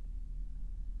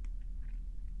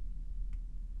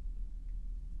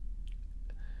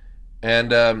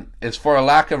 And it's for a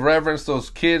lack of reverence, those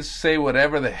kids say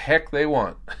whatever the heck they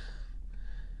want.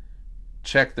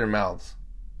 Check their mouths.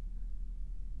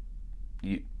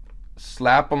 You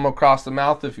slap them across the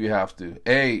mouth if you have to.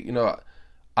 Hey,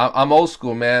 I'm old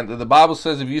school, man. The Bible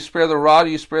says if you spare the rod,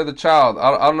 you spare the child.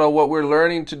 I don't know what we're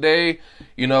learning today.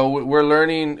 We're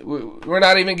learning. We're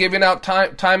not even giving out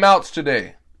timeouts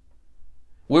today.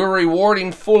 We're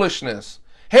rewarding foolishness.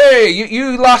 Hey,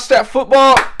 you lost that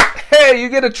football. Hey, you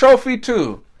get a trophy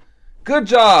too. Good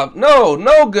job.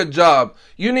 No good job.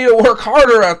 You need to work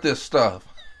harder at this stuff.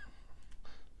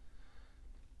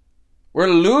 We're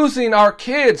losing our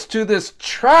kids to this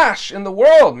trash in the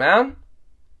world, man.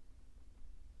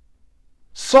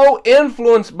 so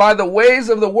influenced by the ways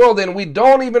of the world, and we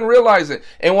don't even realize it.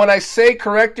 And when I say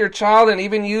correct your child and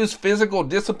even use physical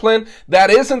discipline, that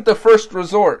isn't the first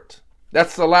resort.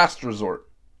 That's the last resort.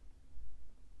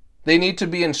 They need to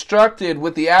be instructed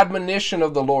with the admonition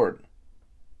of the Lord.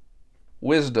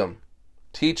 Wisdom.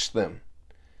 Teach them.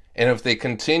 And if they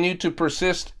continue to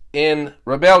persist in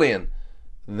rebellion,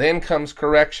 then comes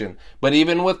correction. But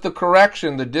even with the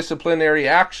correction, the disciplinary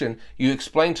action, you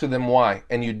explain to them why.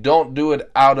 And you don't do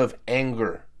it out of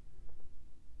anger.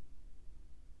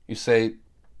 You say,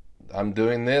 I'm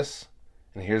doing this,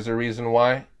 and here's the reason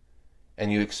why.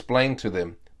 And you explain to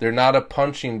them. They're not a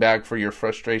punching bag for your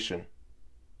frustration.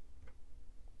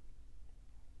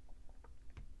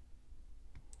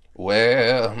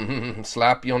 Well,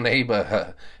 slap your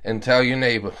neighbor and tell your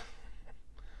neighbor.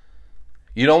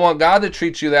 You don't want God to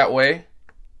treat you that way.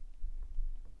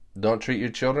 Don't treat your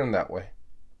children that way.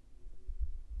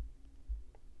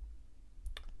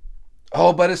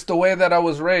 Oh, but it's the way that I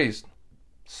was raised.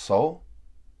 So?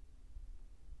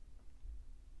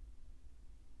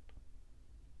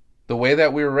 The way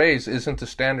that we were raised isn't the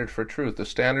standard for truth. The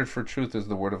standard for truth is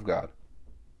the Word of God.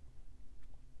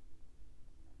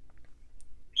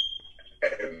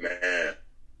 Amen.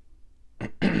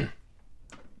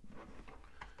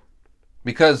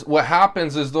 Because what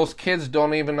happens is those kids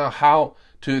don't even know how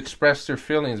to express their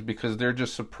feelings because they're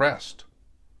just suppressed.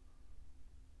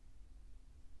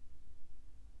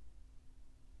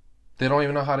 They don't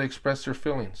even know how to express their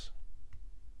feelings.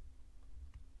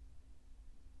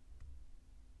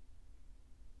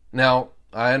 Now,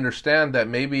 I understand that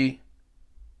maybe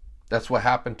that's what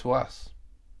happened to us.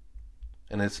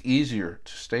 And it's easier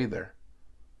to stay there.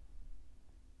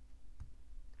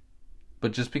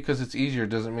 But just because it's easier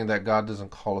doesn't mean that God doesn't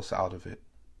call us out of it.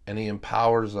 And He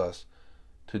empowers us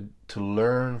to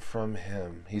learn from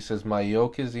Him. He says, my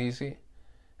yoke is easy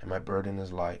and my burden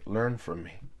is light. Learn from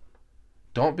me.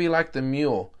 Don't be like the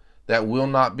mule that will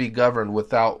not be governed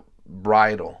without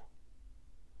bridle.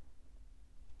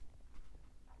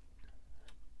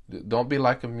 Don't be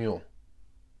like a mule.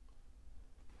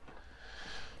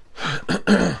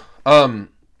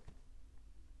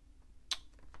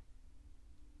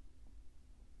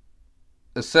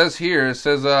 It says here,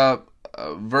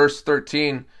 verse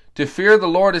 13, to fear the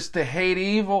Lord is to hate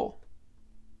evil.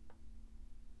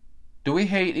 Do we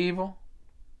hate evil?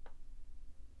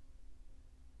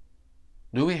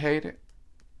 Do we hate it?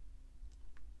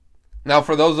 Now,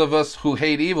 for those of us who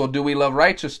hate evil, do we love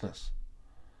righteousness?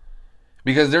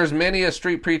 Because there's many a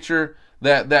street preacher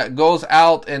that goes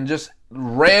out and just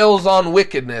rails on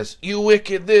wickedness. You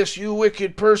wicked this, you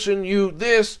wicked person, you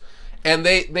this. And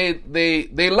they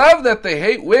love that they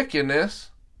hate wickedness.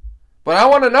 But I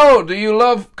want to know, do you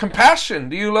love compassion?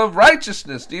 Do you love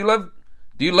righteousness? Do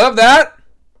you love that?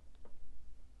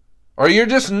 Or you're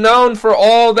just known for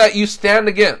all that you stand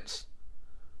against?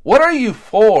 What are you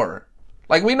for?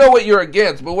 Like, we know what you're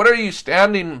against, but what are you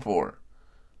standing for?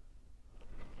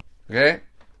 Okay?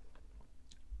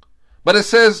 But it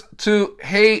says to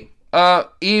hate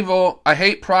evil. I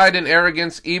hate pride and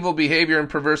arrogance, evil behavior, and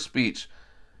perverse speech.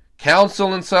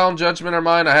 Counsel and sound judgment are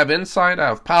mine. I have insight. I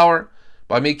have power.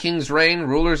 By me kings reign.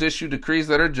 Rulers issue decrees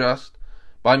that are just.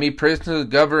 By me princes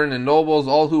govern, and nobles,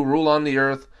 all who rule on the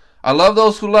earth. I love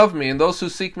those who love me, and those who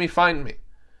seek me find me.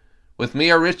 With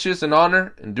me are riches and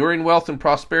honor, enduring wealth and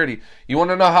prosperity. You want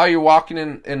to know how you're walking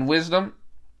in wisdom?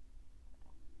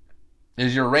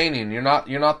 Is you're reigning. You're not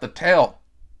the tail.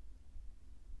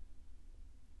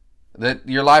 That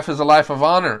your life is a life of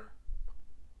honor.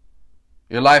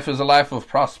 Your life is a life of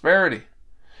prosperity.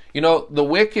 You know, the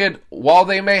wicked, while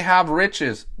they may have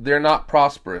riches, they're not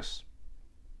prosperous.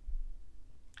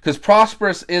 Because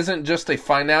prosperous isn't just a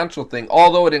financial thing.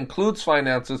 Although it includes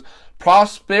finances,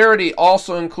 prosperity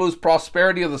also includes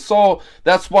prosperity of the soul.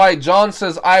 That's why John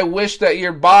says, I wish that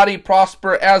your body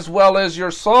prosper as well as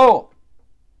your soul.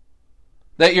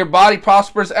 That your body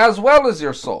prospers as well as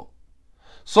your soul.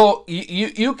 So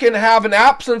you can have an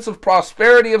absence of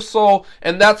prosperity of soul,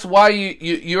 and that's why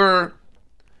you're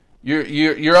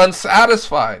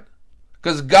unsatisfied,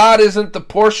 because God isn't the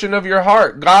portion of your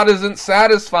heart. God isn't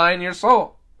satisfying your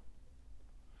soul.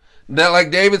 That, like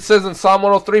David says in Psalm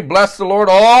 103, bless the Lord,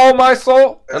 all my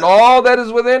soul, and all that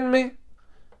is within me.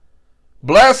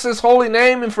 Bless His holy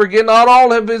name, and forget not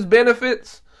all of His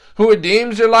benefits, who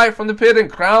redeems your life from the pit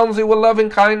and crowns you with loving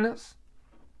kindness.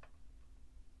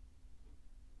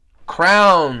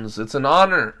 Crowns. It's an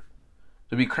honor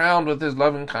to be crowned with His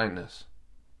loving kindness.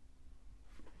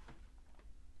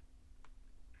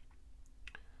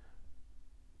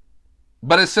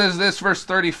 But it says this, verse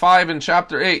 35 in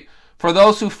chapter 8, For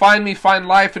those who find me find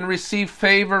life and receive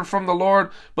favor from the Lord.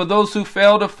 But those who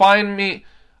fail to find me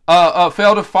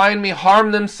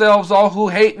harm themselves. All who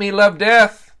hate me love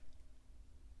death.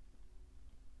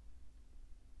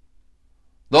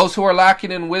 Those who are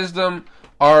lacking in wisdom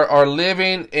are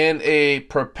living in a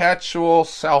perpetual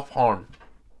self-harm.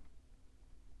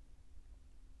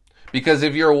 Because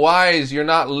if you're wise, you're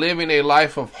not living a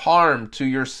life of harm to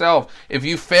yourself. If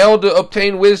you fail to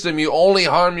obtain wisdom, you only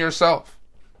harm yourself.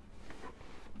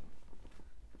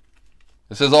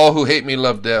 It says, all who hate me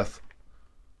love death.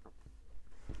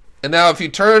 And now if you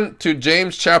turn to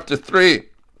James chapter 3,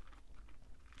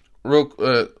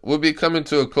 we'll be coming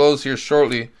to a close here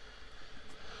shortly.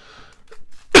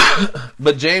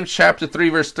 But James chapter 3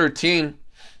 verse 13,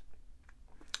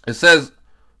 it says,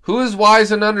 who is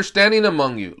wise and understanding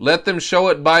among you? Let them show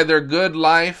it by their good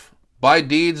life, by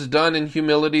deeds done in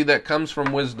humility that comes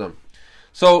from wisdom.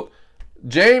 So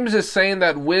James is saying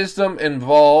that wisdom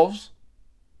involves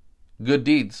good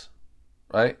deeds,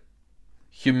 right?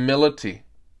 Humility.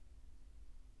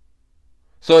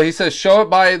 So he says, show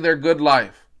it by their good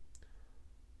life.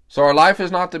 So our life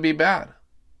is not to be bad.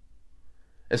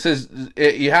 It says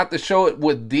you have to show it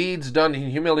with deeds done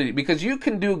in humility, because you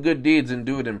can do good deeds and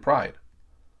do it in pride.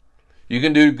 You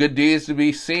can do good deeds to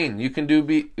be seen. You can do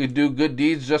good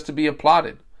deeds just to be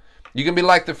applauded. You can be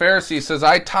like the Pharisee. He says,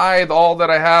 I tithe all that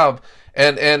I have.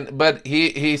 But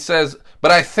he says,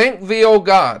 but I thank thee, O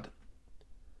God.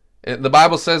 The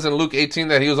Bible says in Luke 18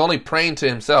 that he was only praying to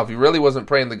himself. He really wasn't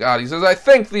praying to God. He says, I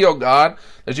thank thee, O God,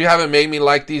 that you haven't made me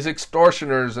like these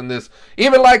extortioners and this,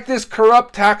 even like this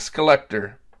corrupt tax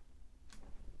collector.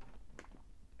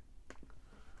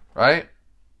 Right?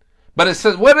 But it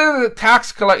says, what is the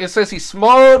tax collector? It says he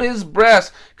smote his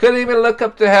breast, couldn't even look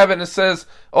up to heaven. It says,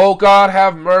 oh God,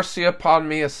 have mercy upon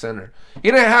me, a sinner.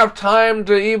 He didn't have time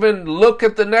to even look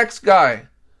at the next guy.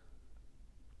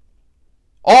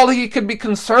 All he could be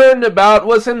concerned about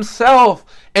was himself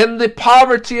and the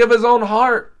poverty of his own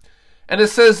heart. And it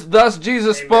says, thus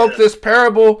Jesus spoke this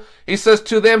parable. He says,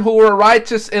 to them who were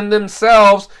righteous in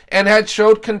themselves and had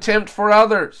showed contempt for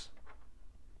others.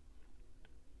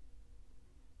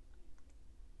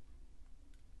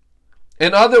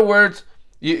 In other words,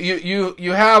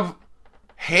 you have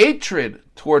hatred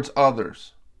towards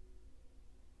others.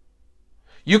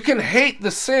 You can hate the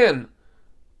sin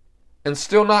and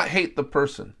still not hate the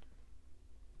person.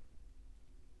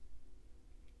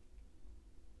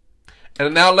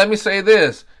 And now let me say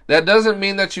this. That doesn't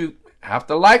mean that you have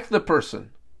to like the person.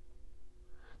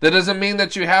 That doesn't mean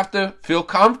that you have to feel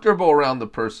comfortable around the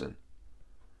person.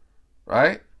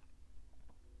 Right?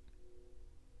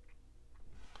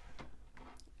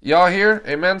 Y'all here?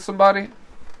 Amen, somebody?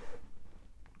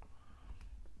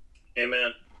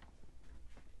 Amen.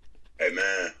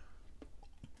 Amen.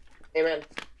 Amen.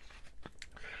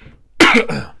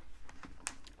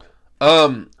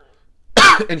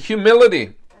 And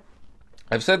humility.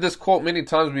 I've said this quote many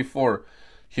times before.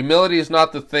 Humility is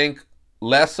not to think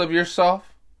less of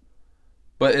yourself,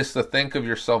 but it's to think of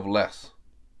yourself less.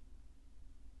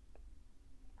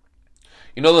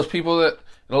 You know those people that,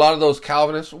 a lot of those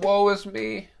Calvinists, woe is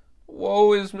me,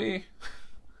 woe is me,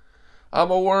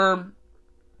 I'm a worm.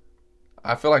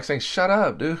 I feel like saying, shut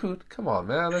up, dude. Come on,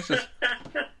 man. That's just,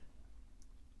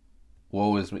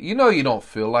 woe is me. You know you don't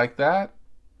feel like that.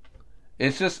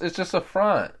 It's just a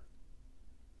front.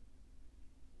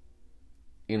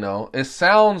 You know, it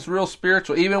sounds real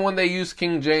spiritual, even when they use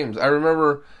King James. I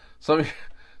remember some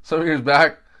years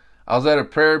back, I was at a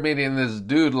prayer meeting and this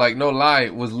dude, like no lie,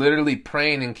 was literally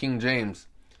praying in King James.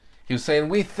 He was saying,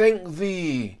 we thank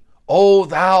thee, O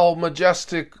thou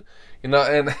majestic, you know,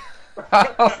 and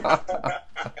I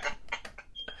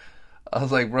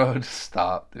was like, bro, just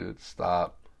stop, dude,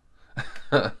 stop.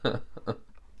 I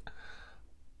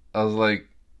was like,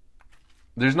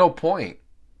 there's no point.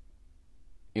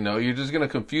 You know, you're just going to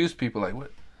confuse people. Like,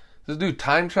 what? This dude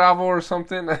time travel or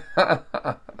something?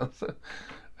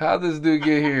 How'd this dude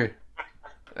get here?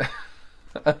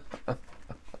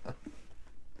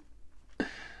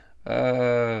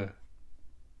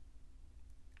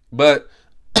 But,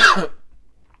 you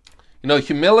know,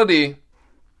 humility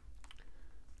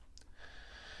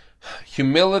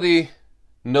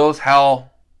knows how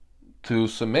to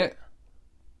submit.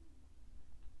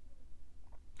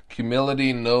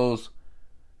 Humility knows,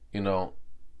 you know,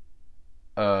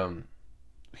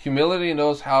 humility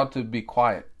knows how to be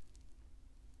quiet.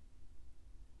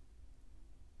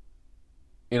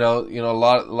 You know, a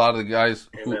lot of the guys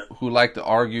who like to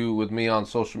argue with me on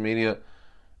social media,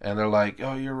 and they're like,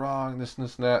 "Oh, you're wrong, this and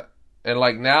that." And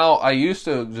like now, I used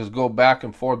to just go back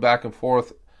and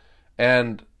forth,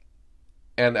 and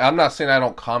And I'm not saying I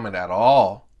don't comment at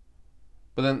all.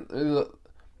 But then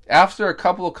after a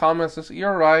couple of comments, I say,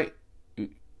 you're right.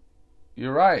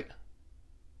 You're right.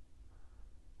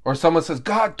 Or someone says,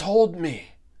 God told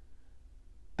me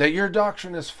that your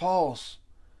doctrine is false.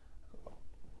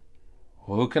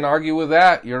 Well, who can argue with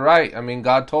that? You're right. I mean,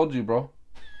 God told you, bro.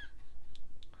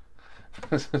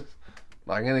 Not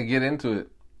going to get into it.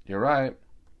 You're right.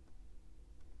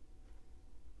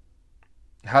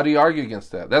 How do you argue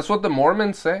against that? That's what the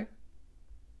Mormons say.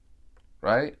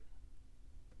 Right?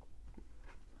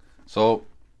 So,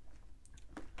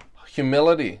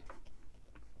 humility.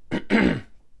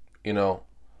 You know,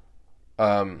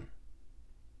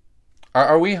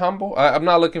 are we humble? I'm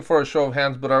not looking for a show of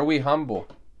hands, but are we humble?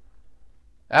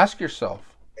 Ask yourself.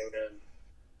 Amen.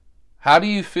 How do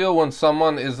you feel when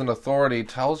someone is an authority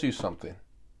tells you something?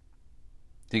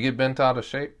 Do you get bent out of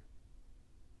shape?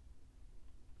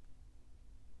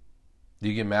 Do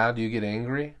you get mad? Do you get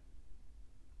angry?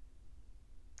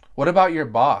 What about your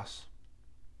boss?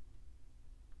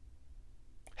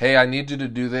 Hey, I need you to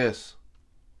do this.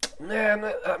 Man,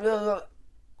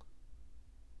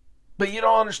 but you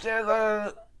don't understand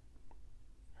that.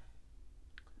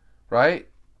 Right?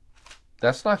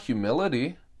 That's not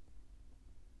humility.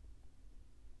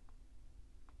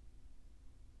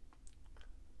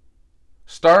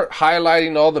 Start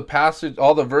highlighting all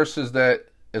the verses that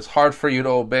it's hard for you to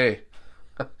obey.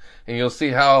 And you'll see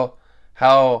how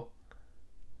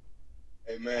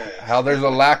Amen. how there's a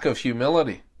lack of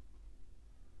humility.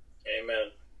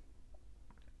 Amen.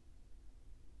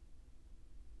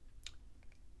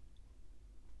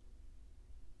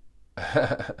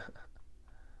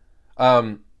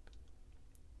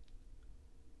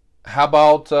 How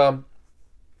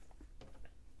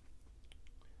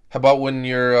about when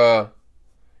you're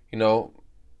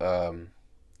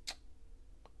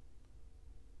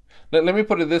let me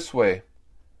put it this way.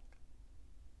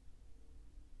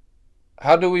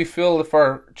 How do we feel if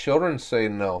our children say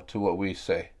no to what we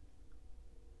say?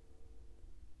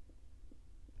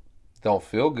 Don't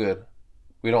feel good.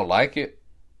 We don't like it.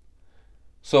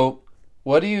 So,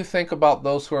 what do you think about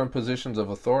those who are in positions of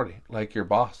authority, like your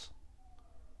boss?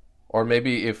 Or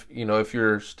maybe if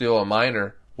you're still a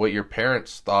minor, what your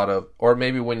parents thought of, or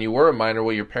maybe when you were a minor,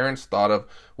 what your parents thought of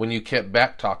when you kept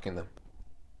back talking them.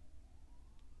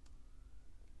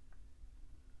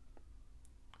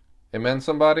 Amen,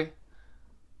 somebody?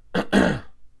 Amen.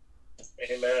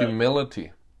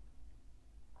 Humility.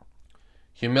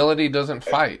 Humility doesn't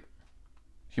fight.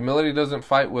 Humility doesn't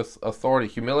fight with authority.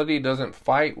 Humility doesn't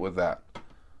fight with that.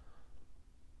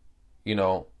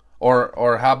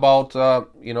 Or how about,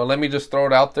 let me just throw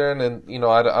it out there, and then,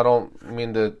 I don't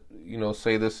mean to,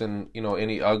 say this in,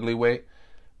 any ugly way,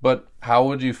 but how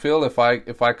would you feel if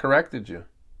I corrected you?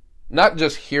 Not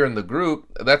just here in the group,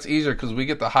 that's easier because we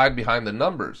get to hide behind the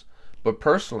numbers, but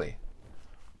personally,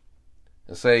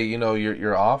 and say,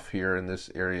 you're off here in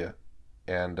this area,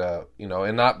 and,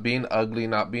 and not being ugly,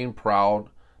 not being proud,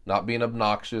 not being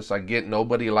obnoxious. I get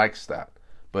nobody likes that,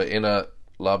 but in a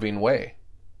loving way.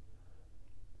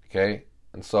 Okay?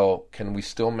 And so, can we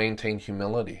still maintain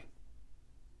humility?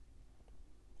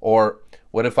 Or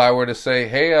what if I were to say,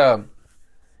 hey,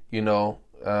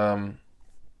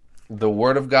 the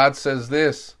Word of God says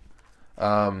this.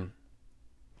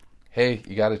 Hey,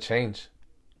 you got to change.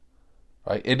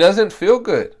 Right? It doesn't feel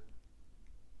good.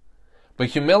 But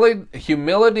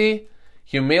humility,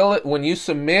 when you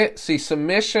submit,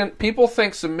 submission, people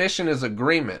think submission is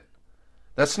agreement.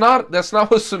 That's not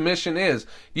what submission is.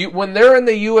 When they're in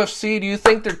the UFC, do you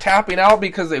think they're tapping out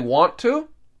because they want to?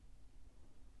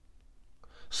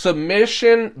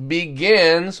 Submission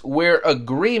begins where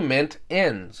agreement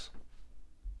ends.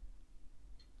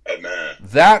 Amen.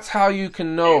 That's how you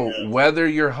can know whether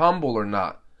you're humble or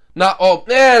not. Not, oh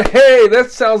man, hey,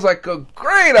 that sounds like a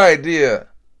great idea.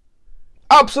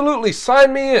 Absolutely,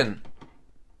 sign me in.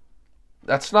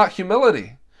 That's not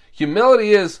humility.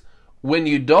 Humility is when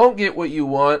you don't get what you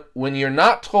want, when you're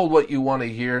not told what you want to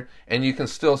hear, and you can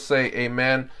still say,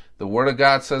 amen, the Word of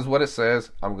God says what it says,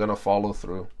 I'm going to follow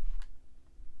through.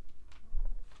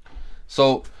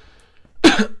 So,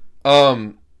 it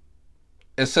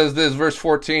says this, verse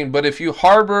 14, but if you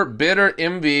harbor bitter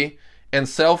envy and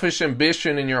selfish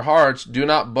ambition in your hearts, do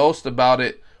not boast about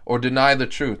it or deny the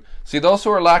truth. See, those who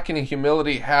are lacking in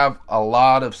humility have a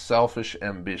lot of selfish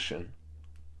ambition.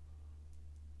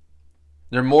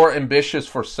 They're more ambitious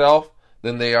for self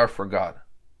than they are for God.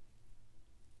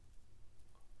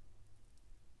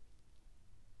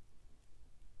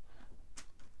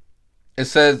 It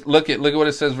says, look at what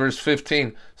it says, verse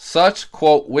 15. Such,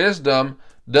 quote, wisdom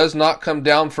does not come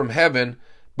down from heaven,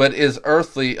 but is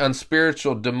earthly,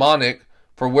 unspiritual, demonic.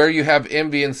 For where you have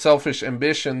envy and selfish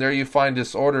ambition, there you find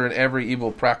disorder and every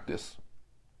evil practice.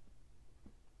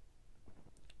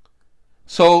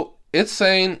 So it's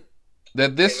saying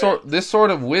that this sort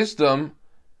of wisdom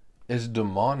is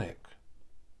demonic.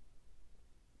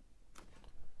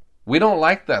 We don't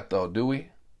like that though, do we?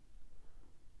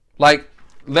 Like,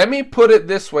 let me put it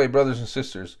this way, brothers and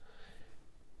sisters.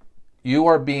 You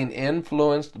are being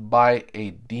influenced by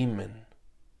a demon.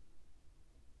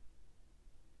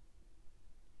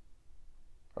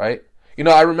 Right? You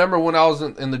know, I remember when I was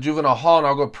in the juvenile hall and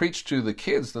I'll go preach to the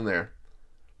kids in there.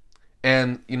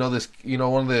 And one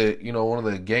of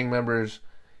the gang members,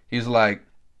 he's like,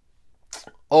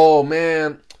 "Oh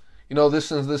man,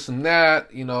 this and that,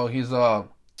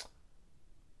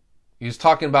 he's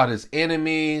talking about his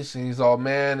enemies, and he's all,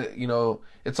 man,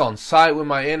 it's on site with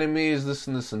my enemies, this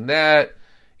and that,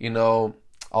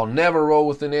 I'll never roll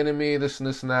with an enemy, this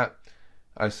and that."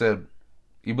 I said,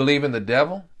 "You believe in the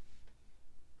devil?"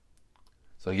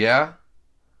 So, yeah.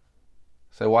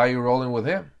 I said, "Why are you rolling with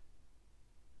him?"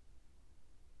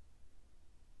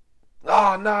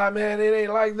 "Oh, nah, man, it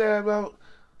ain't like that." Well,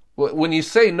 when you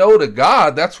say no to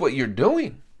God, that's what you're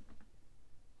doing.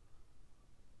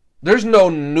 There's no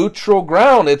neutral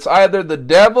ground. It's either the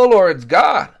devil or it's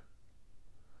God.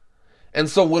 And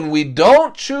so when we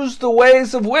don't choose the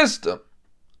ways of wisdom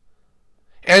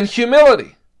and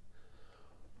humility,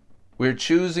 we're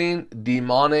choosing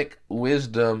demonic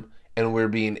wisdom and we're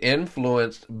being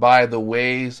influenced by the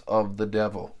ways of the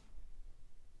devil.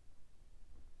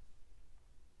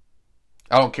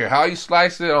 I don't care how you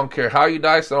slice it. I don't care how you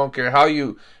dice it. I don't care how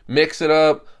you mix it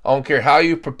up. I don't care how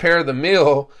you prepare the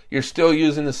meal. You're still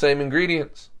using the same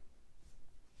ingredients.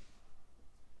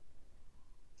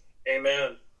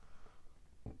 Amen.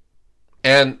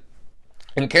 And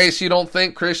in case you don't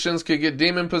think Christians could get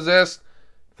demon possessed,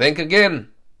 think again.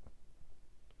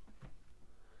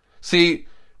 See,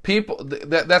 people,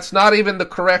 that's not even the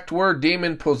correct word,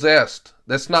 demon possessed.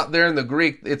 That's not there in the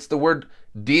Greek. It's the word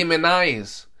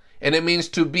demonize. And it means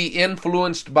to be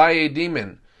influenced by a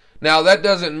demon. Now, that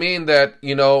doesn't mean that,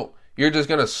 you're just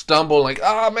going to stumble like,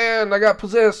 "Oh, man, I got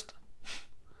possessed."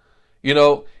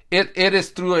 It is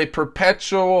through a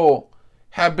perpetual,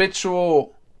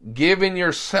 habitual giving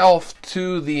yourself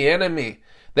to the enemy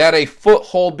that a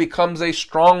foothold becomes a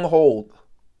stronghold.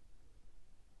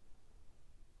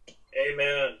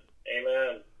 Amen.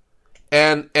 Amen.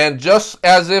 And just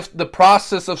as if the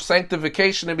process of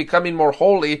sanctification and becoming more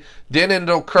holy didn't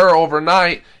occur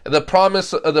overnight, the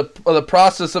process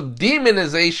of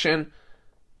demonization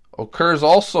occurs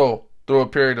also through a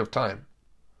period of time.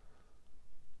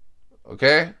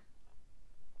 Okay?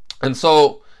 And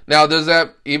so now, does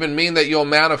that even mean that you'll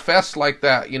manifest like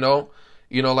that?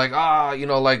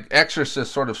 Like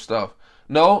exorcist sort of stuff?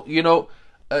 No.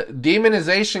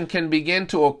 Demonization can begin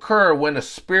to occur when a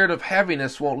spirit of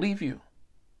heaviness won't leave you.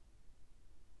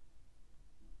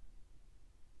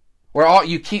 Where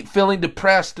you keep feeling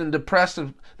depressed.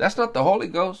 That's not the Holy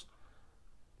Ghost.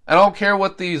 I don't care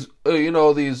what these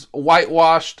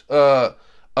whitewashed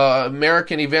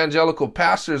American evangelical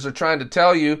pastors are trying to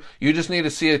tell you. You just need to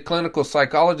see a clinical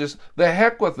psychologist. The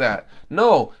heck with that.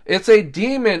 No, it's a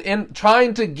demon in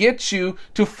trying to get you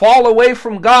to fall away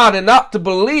from God and not to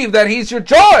believe that He's your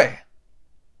joy.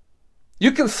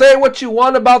 You can say what you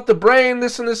want about the brain,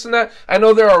 this and that. I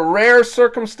know there are rare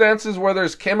circumstances where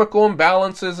there's chemical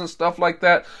imbalances and stuff like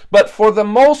that. But for the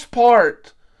most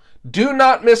part, do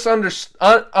not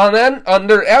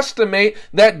underestimate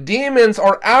that demons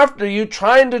are after you,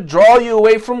 trying to draw you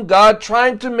away from God,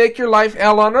 trying to make your life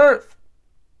hell on earth.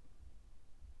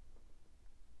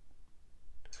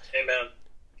 Amen.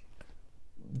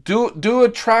 Do a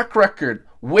track record.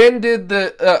 When did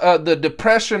the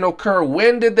depression occur?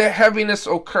 When did the heaviness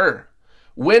occur?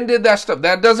 When did that stuff?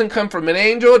 That doesn't come from an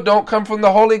angel. It don't come from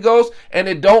the Holy Ghost, and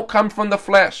it don't come from the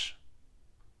flesh.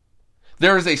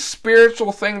 There is a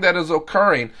spiritual thing that is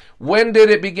occurring. When did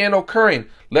it begin occurring?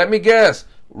 Let me guess.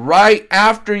 Right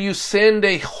after you sinned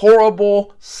a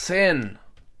horrible sin.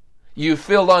 You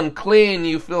feel unclean.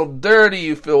 You feel dirty.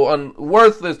 You feel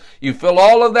worthless. You feel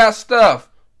all of that stuff.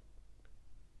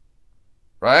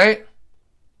 Right?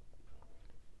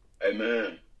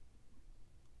 Amen.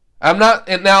 I'm not,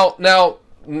 and now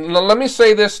let me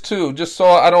say this too, just so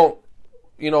I don't,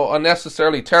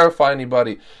 unnecessarily terrify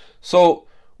anybody. So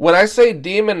when I say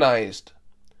demonized,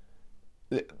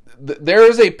 there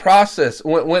is a process.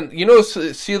 When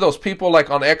see those people like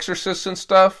on Exorcists and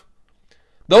stuff,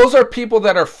 those are people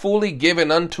that are fully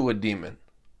given unto a demon.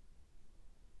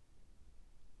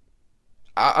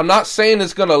 I'm not saying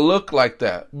it's going to look like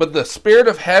that, but the spirit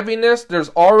of heaviness, there's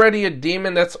already a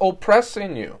demon that's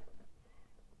oppressing you.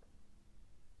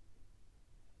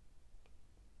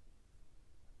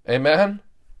 Amen?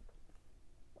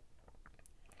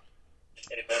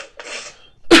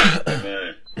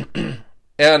 Amen.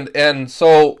 Amen. And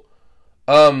so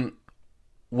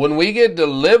when we get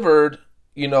delivered,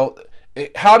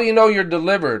 how do you know you're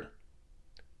delivered?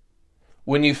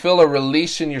 When you feel a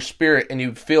release in your spirit and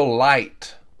you feel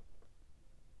light.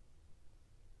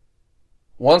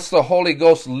 Once the Holy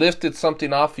Ghost lifted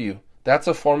something off you, that's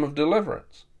a form of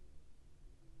deliverance.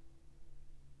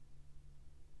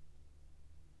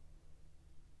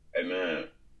 Amen.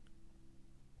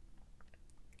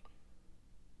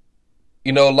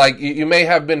 Like you may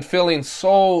have been feeling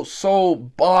so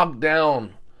bogged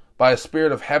down by a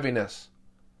spirit of heaviness.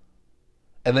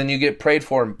 And then you get prayed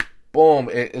for and boom,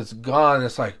 it's gone.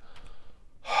 It's like,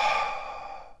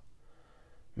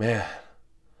 man,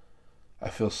 I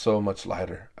feel so much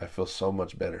lighter. I feel so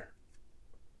much better.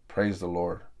 Praise the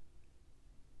Lord.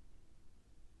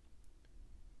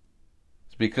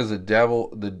 It's because a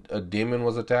demon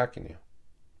was attacking you.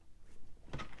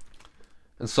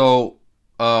 And so,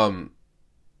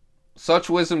 such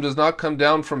wisdom does not come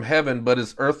down from heaven, but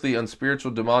is earthly,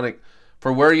 unspiritual, demonic.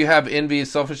 For where you have envy,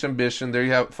 selfish ambition, there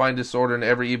you find disorder and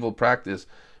every evil practice.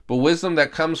 But wisdom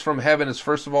that comes from heaven is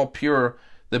first of all pure,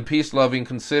 then peace-loving,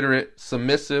 considerate,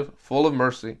 submissive, full of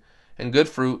mercy, and good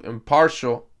fruit,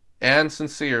 impartial and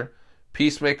sincere.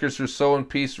 Peacemakers who sow in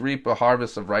peace reap a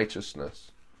harvest of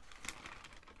righteousness.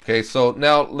 Okay, so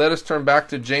now let us turn back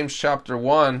to James chapter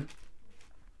 1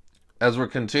 as we're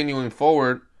continuing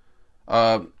forward.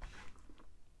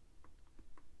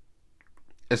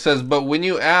 It says, but when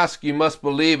you ask, you must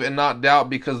believe and not doubt,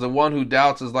 because the one who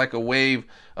doubts is like a wave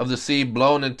of the sea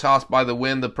blown and tossed by the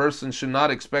wind. The person should not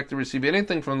expect to receive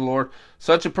anything from the Lord.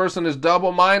 Such a person is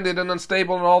double-minded and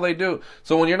unstable in all they do.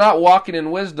 So when you're not walking in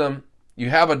wisdom, you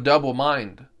have a double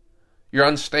mind. You're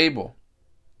unstable.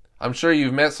 I'm sure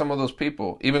you've met some of those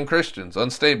people, even Christians,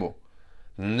 unstable.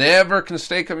 Never can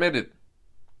stay committed.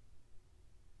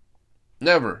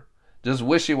 Never. Just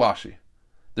wishy-washy.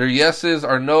 Their yeses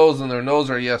are no's and their no's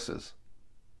are yeses.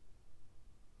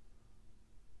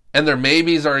 And their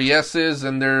maybes are yeses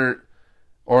and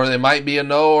or it might be a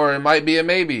no or it might be a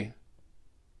maybe.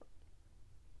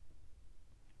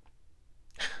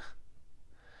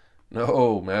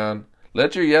 No, man.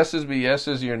 Let your yeses be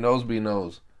yeses and your no's be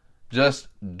no's. Just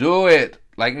do it.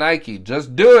 Like Nike.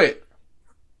 Just do it.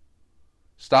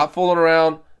 Stop fooling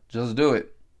around. Just do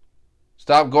it.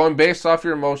 Stop going based off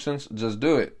your emotions. Just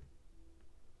do it.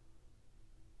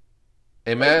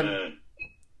 Amen. Amen.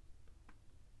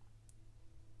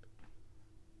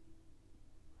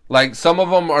 Like some of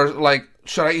them are like,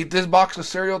 should I eat this box of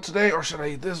cereal today or should I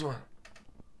eat this one?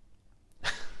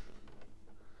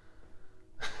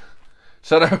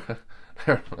 Should I?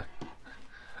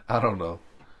 I don't know.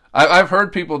 I've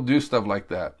heard people do stuff like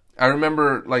that. I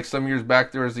remember like some years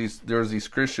back there was these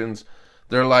Christians.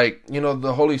 They're like,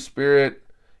 the Holy Spirit,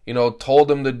 told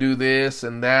them to do this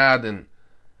and that, and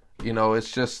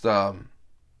it's just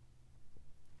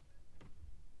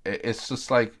it's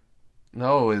just like,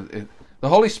 no, the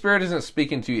Holy Spirit isn't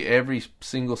speaking to you every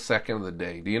single second of the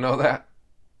day. Do you know that?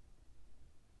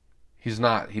 He's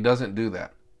not. He doesn't do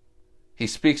that. He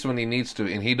speaks when he needs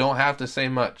to, and he don't have to say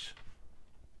much.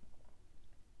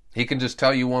 He can just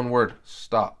tell you one word,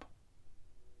 stop.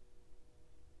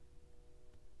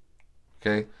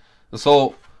 Okay?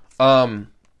 So,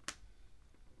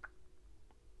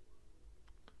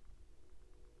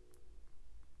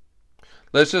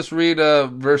 let's just read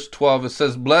verse 12. It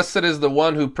says, blessed is the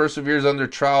one who perseveres under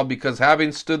trial, because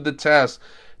having stood the test,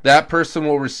 that person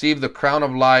will receive the crown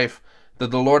of life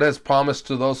that the Lord has promised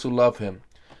to those who love him.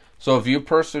 So if you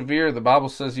persevere, the Bible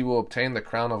says you will obtain the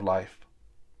crown of life.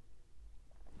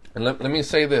 And let me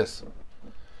say this.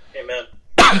 Amen.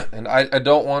 And I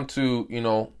don't want to,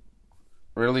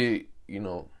 really,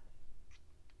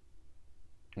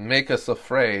 make us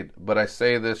afraid, but I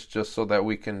say this just so that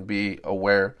we can be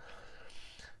aware.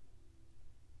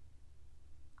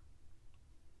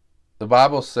 The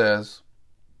Bible says,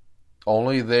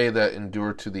 only they that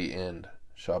endure to the end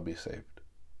shall be saved.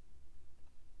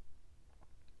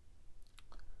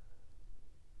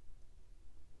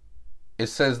 It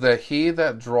says that he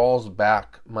that draws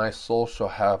back, my soul shall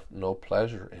have no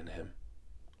pleasure in him.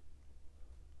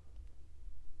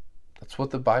 That's what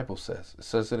the Bible says. It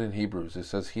says it in Hebrews. It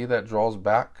says, he that draws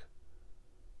back,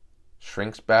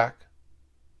 shrinks back,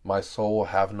 my soul will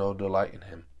have no delight in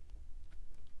him.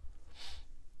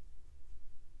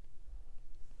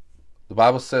 The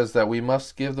Bible says that we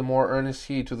must give the more earnest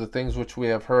heed to the things which we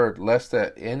have heard, lest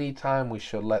at any time we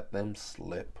should let them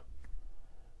slip.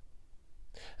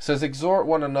 It says, exhort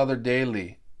one another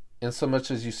daily, insomuch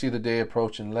as you see the day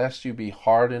approaching, lest you be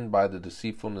hardened by the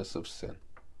deceitfulness of sin.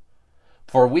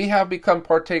 For we have become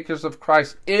partakers of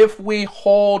Christ, if we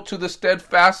hold to the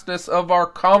steadfastness of our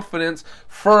confidence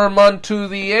firm unto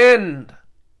the end.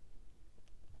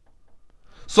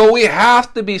 So we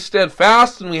have to be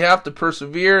steadfast and we have to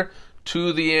persevere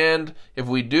to the end. If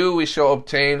we do, we shall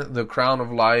obtain the crown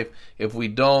of life. If we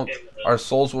don't, our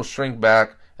souls will shrink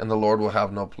back and the Lord will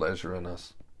have no pleasure in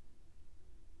us.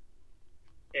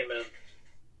 Amen.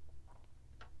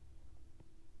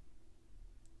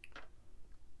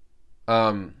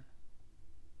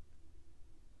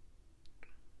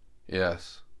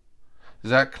 Yes. Is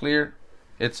that clear?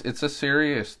 It's a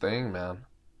serious thing, man.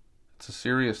 It's a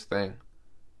serious thing.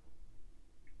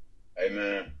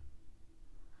 Amen.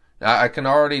 I can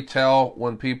already tell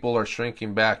when people are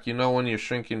shrinking back. You know when you're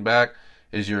shrinking back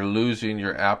is you're losing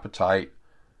your appetite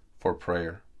for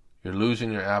prayer. You're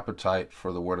losing your appetite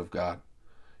for the Word of God.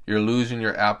 You're losing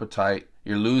your appetite.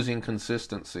 You're losing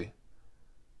consistency.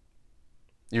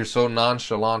 You're so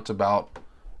nonchalant about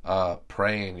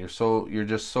praying. You're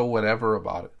just so whatever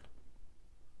about it.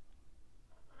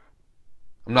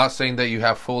 I'm not saying that you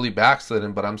have fully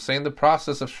backslidden, but I'm saying the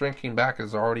process of shrinking back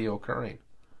is already occurring.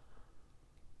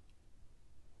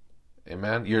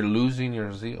 Amen. You're losing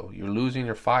your zeal. You're losing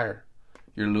your fire.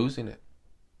 You're losing it.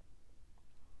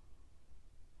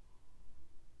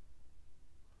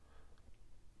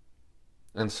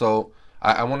 And so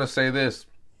I want to say this.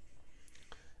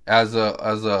 As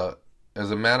a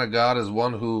man of God, as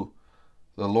one who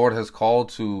the Lord has called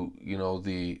to,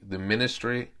 the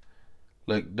ministry,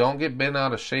 like, don't get bent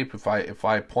out of shape if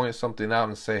I point something out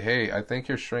and say, hey, I think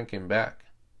you're shrinking back.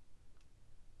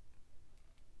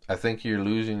 I think you're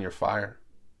losing your fire.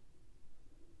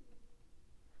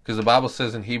 Because the Bible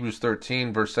says in Hebrews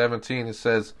 13, verse 17, it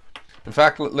says, in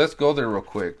fact, let's go there real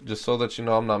quick, just so that you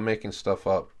know I'm not making stuff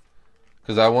up.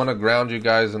 Because I want to ground you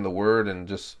guys in the Word and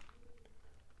just,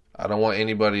 I don't want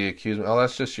anybody to accuse me. Oh,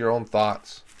 that's just your own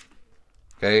thoughts.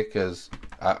 Okay? Because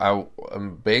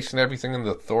I'm basing everything in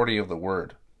the authority of the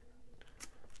Word.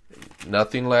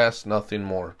 Nothing less, nothing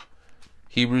more.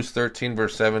 Hebrews 13,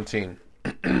 verse 17.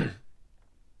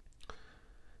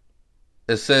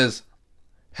 It says,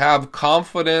 have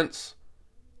confidence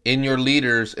in your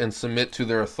leaders and submit to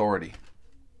their authority.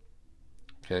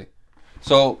 Okay?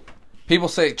 So, people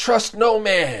say, trust no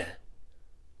man.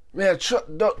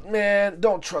 Man,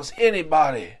 don't trust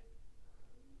anybody.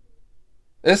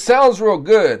 It sounds real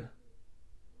good.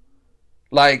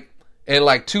 Like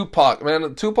Tupac.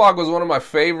 Man, Tupac was one of my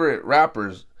favorite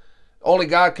rappers. Only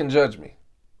God can judge me.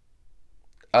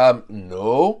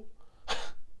 No.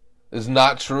 It's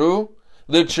not true.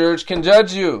 The church can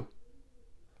judge you.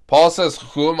 Paul says,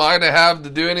 who am I to have to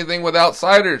do anything with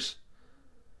outsiders?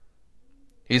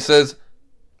 He says,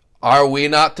 are we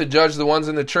not to judge the ones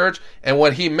in the church? And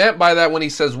what he meant by that when he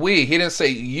says we, he didn't say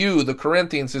you, the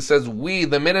Corinthians. He says we,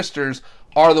 the ministers,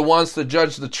 are the ones to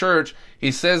judge the church.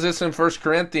 He says this in 1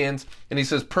 Corinthians, and he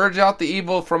says, purge out the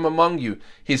evil from among you.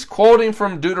 He's quoting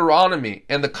from Deuteronomy,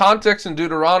 and the context in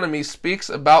Deuteronomy speaks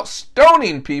about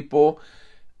stoning people.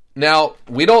 Now,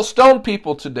 we don't stone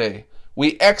people today.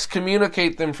 We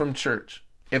excommunicate them from church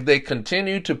if they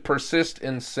continue to persist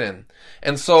in sin.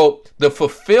 And so the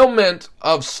fulfillment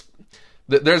of,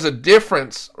 there's a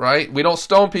difference, right? We don't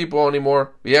stone people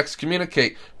anymore. We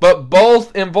excommunicate. But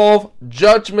both involve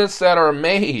judgments that are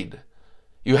made.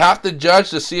 You have to judge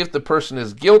to see if the person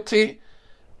is guilty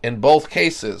in both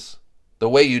cases. The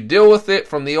way you deal with it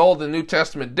from the Old and New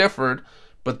Testament differed,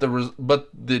 but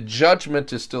the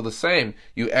judgment is still the same.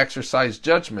 You exercise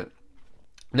judgment.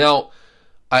 Now,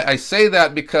 I say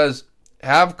that because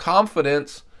have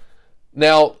confidence.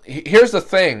 Now, here's the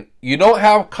thing. You don't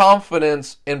have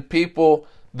confidence in people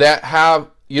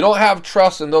you don't have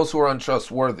trust in those who are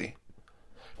untrustworthy.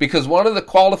 Because one of the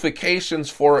qualifications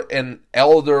for an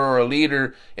elder or a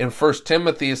leader in 1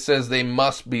 Timothy, it says they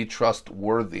must be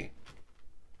trustworthy.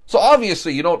 So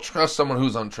obviously you don't trust someone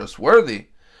who's untrustworthy,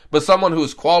 but someone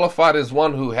who's qualified as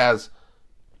one who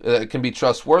can be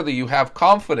trustworthy, you have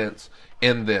confidence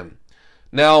in them.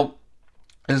 Now,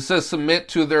 it says submit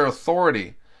to their authority.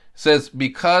 It says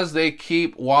because they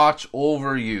keep watch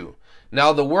over you.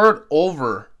 Now the word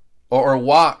over or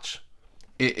watch,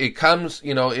 it comes,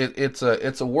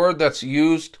 it's a word that's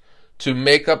used to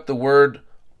make up the word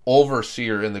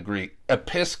overseer in the Greek.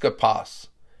 Episkopos.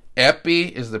 Epi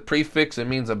is the prefix. It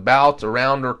means about,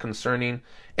 around, or concerning.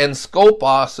 And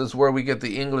skopos is where we get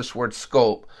the English word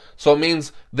scope. So it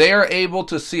means they are able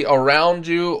to see around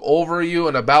you, over you,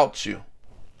 and about you.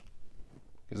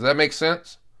 Does that make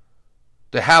sense?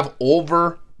 To have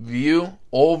overview,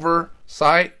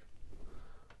 oversight,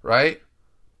 right?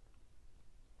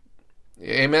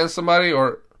 Amen, somebody?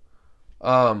 Or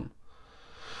Amen.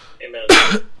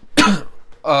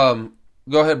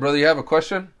 go ahead, brother. You have a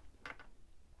question?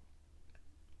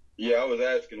 Yeah, I was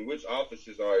asking which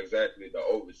offices are exactly the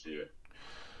overseer?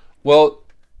 Well,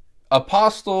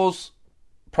 apostles,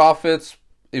 prophets,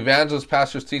 evangelists,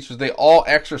 pastors, teachers, they all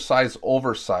exercise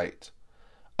oversight.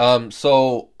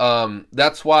 So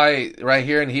that's why right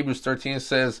here in Hebrews 13 it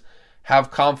says, have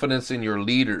confidence in your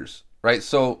leaders, right?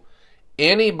 So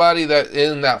anybody that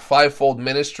in that fivefold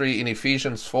ministry in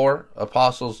Ephesians 4,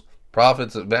 apostles,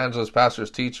 prophets, evangelists,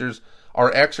 pastors, teachers,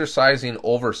 are exercising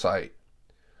oversight.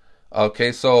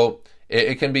 Okay, so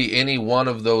it can be any one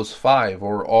of those five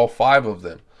or all five of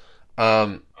them.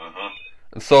 And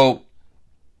so,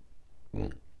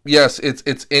 yes,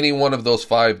 it's any one of those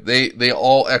five. They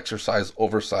all exercise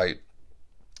oversight.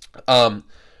 But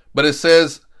it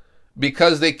says,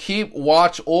 because they keep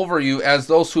watch over you as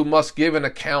those who must give an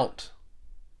account.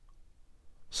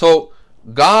 So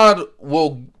God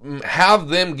will have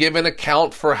them give an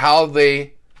account for how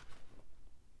they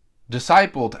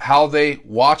discipled, how they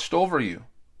watched over you.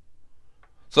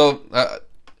 So,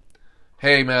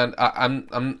 hey man,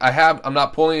 I'm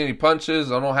not pulling any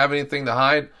punches. I don't have anything to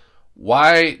hide.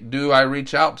 Why do I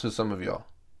reach out to some of y'all?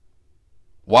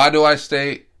 Why do I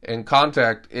stay in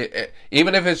contact?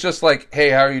 Even if it's just like,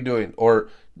 hey, how are you doing? Or,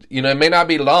 it may not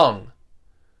be long,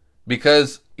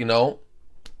 because,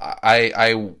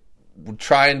 I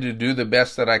trying to do the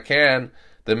best that I can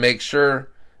to make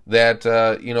sure that,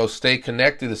 stay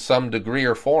connected to some degree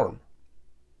or form.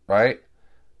 Right?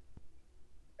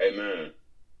 Amen.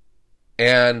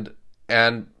 And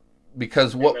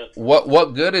because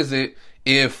what good is it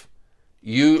if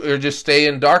you are just stay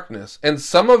in darkness? And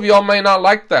some of y'all may not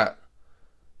like that.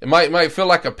 It might feel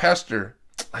like a pester.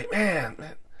 Like, man,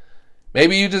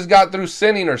 maybe you just got through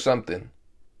sinning or something.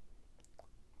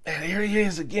 Man, here he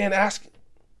is again asking.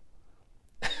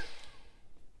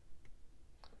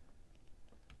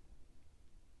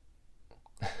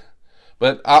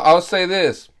 But I'll say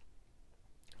this.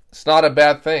 It's not a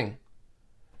bad thing.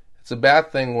 It's a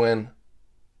bad thing when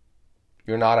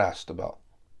you're not asked about.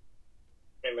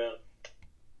 Amen.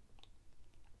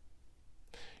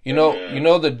 You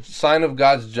know the sign of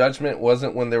God's judgment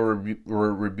wasn't when they were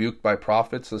rebuked by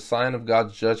prophets. The sign of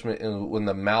God's judgment is when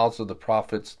the mouths of the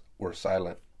prophets were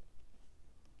silent.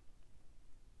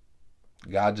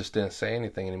 God just didn't say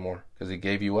anything anymore because he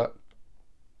gave you up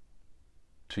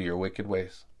to your wicked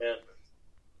ways. Yeah.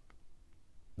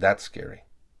 That's scary.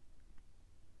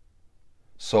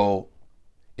 So,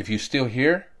 if you still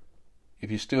hear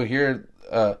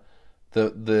the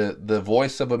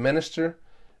voice of a minister,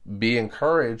 be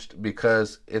encouraged,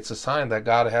 because it's a sign that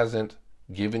God hasn't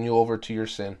given you over to your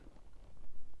sin.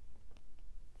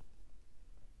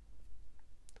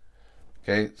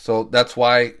 Okay, so that's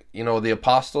why, the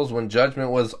apostles, when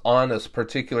judgment was on a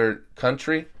particular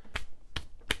country,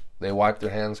 they wiped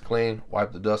their hands clean,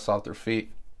 wiped the dust off their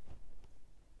feet,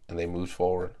 and they moved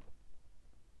forward.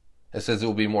 It says it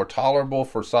will be more tolerable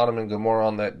for Sodom and Gomorrah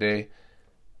on that day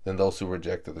than those who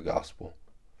rejected the gospel.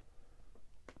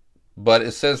 But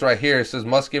it says right here, it says,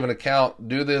 must give an account.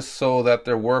 Do this so that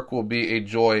their work will be a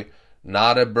joy,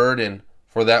 not a burden,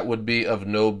 for that would be of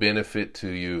no benefit to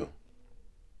you.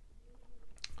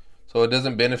 So it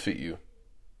doesn't benefit you.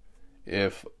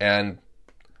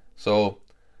 So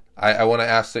I want to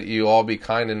ask that you all be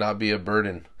kind and not be a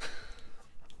burden.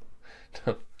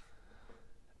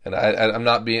 And I'm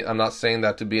not saying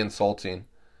that to be insulting.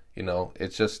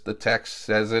 It's just the text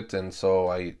says it, and so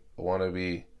I want to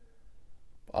be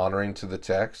honoring to the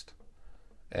text.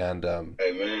 And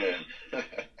Amen.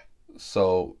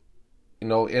 so,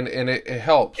 and it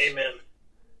helps. Amen.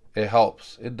 It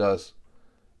helps. It does.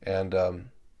 And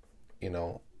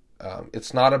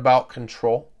it's not about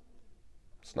control.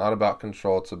 It's not about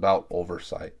control. It's about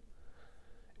oversight.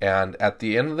 And at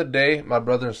the end of the day, my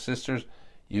brothers and sisters,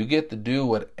 you get to do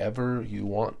whatever you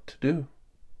want to do.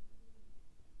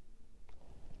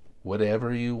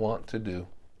 Whatever you want to do.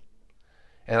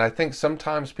 And I think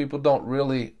sometimes people don't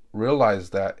really realize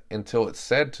that until it's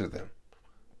said to them.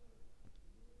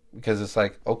 Because it's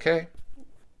like, okay,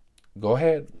 go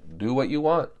ahead, do what you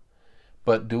want.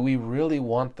 But do we really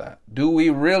want that? Do we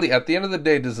really, at the end of the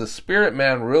day, does the spirit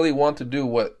man really want to do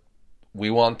what we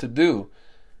want to do?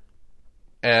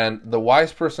 And the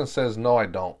wise person says, no, I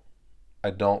don't. I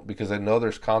don't, because I know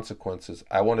there's consequences.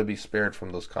 I want to be spared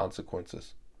from those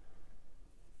consequences.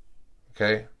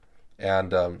 Okay?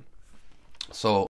 And so